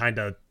can kind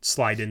of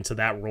slide into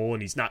that role,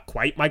 and he's not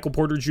quite Michael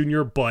Porter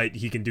Jr., but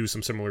he can do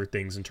some similar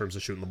things in terms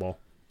of shooting the ball.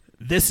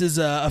 This is,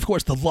 of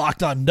course, the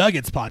Locked On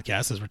Nuggets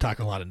podcast, as we're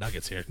talking a lot of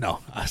Nuggets here. No,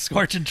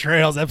 Scorchin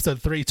Trails,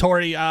 episode 3.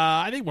 Torey,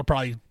 I think we'll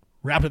probably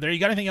wrap it there. You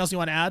got anything else you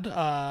want to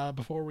add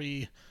before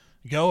we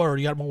go, or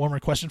you got one more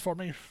question for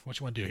me? What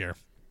you want to do here?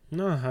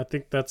 No, I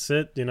think that's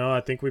it.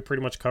 I think we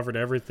pretty much covered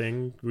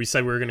everything. We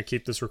said we were going to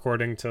keep this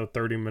recording till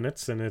 30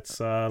 minutes, and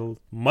it's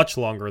much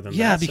longer than that.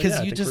 Yeah,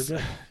 because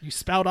you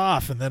spout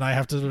off, and then I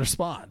have to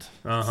respond.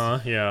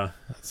 Yeah.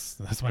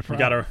 That's my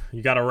problem.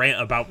 You gotta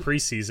rant about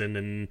preseason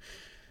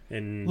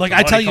and like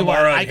I tell you what,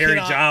 and Harry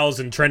Giles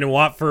and Trendon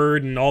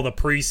Watford and all the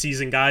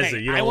preseason guys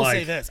that you don't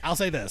like. I'll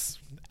say this.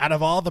 Out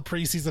of all the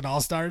preseason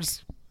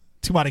All-Stars,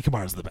 Toumani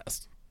Camara is the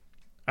best.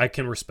 I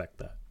can respect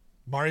that.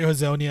 Mario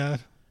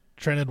Hezonja,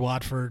 Trendon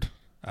Watford.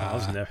 I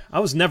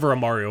was never a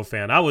Mario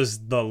fan. I was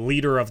the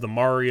leader of the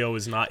Mario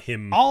is not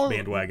him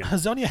bandwagon.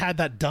 Hezonja had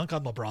that dunk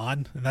on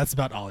LeBron, and that's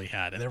about all he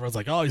had. And everyone's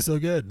like, "Oh, he's so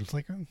good." It's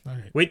like, all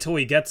right. Wait till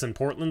he gets in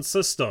Portland's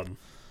system.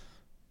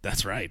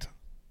 That's right.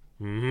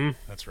 Mm-hmm.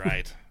 That's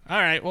right. All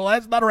right. Well,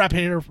 that'll wrap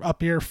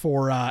up here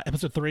for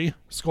episode 3,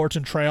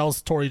 Scorchin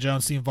Trails, Torey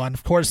Jones Steven Vaughan.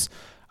 Of course,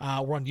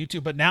 we're on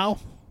YouTube, but now,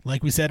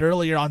 like we said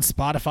earlier, on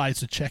Spotify,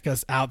 so check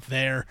us out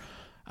there.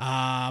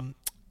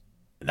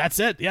 That's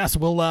it. Yeah, so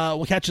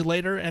we'll catch you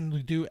later, and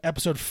we do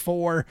episode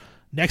 4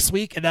 next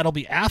week, and that'll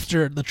be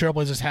after the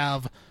Trailblazers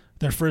have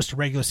their first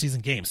regular season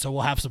game. So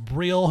we'll have some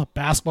real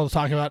basketball to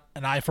talk about,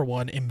 and I, for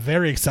one, am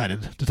very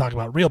excited to talk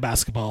about real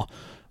basketball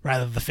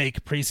rather than the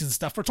fake preseason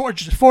stuff. For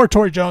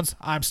Torey Jones,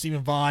 I'm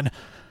Steven Vaughan.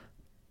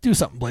 Do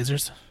something,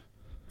 Blazers.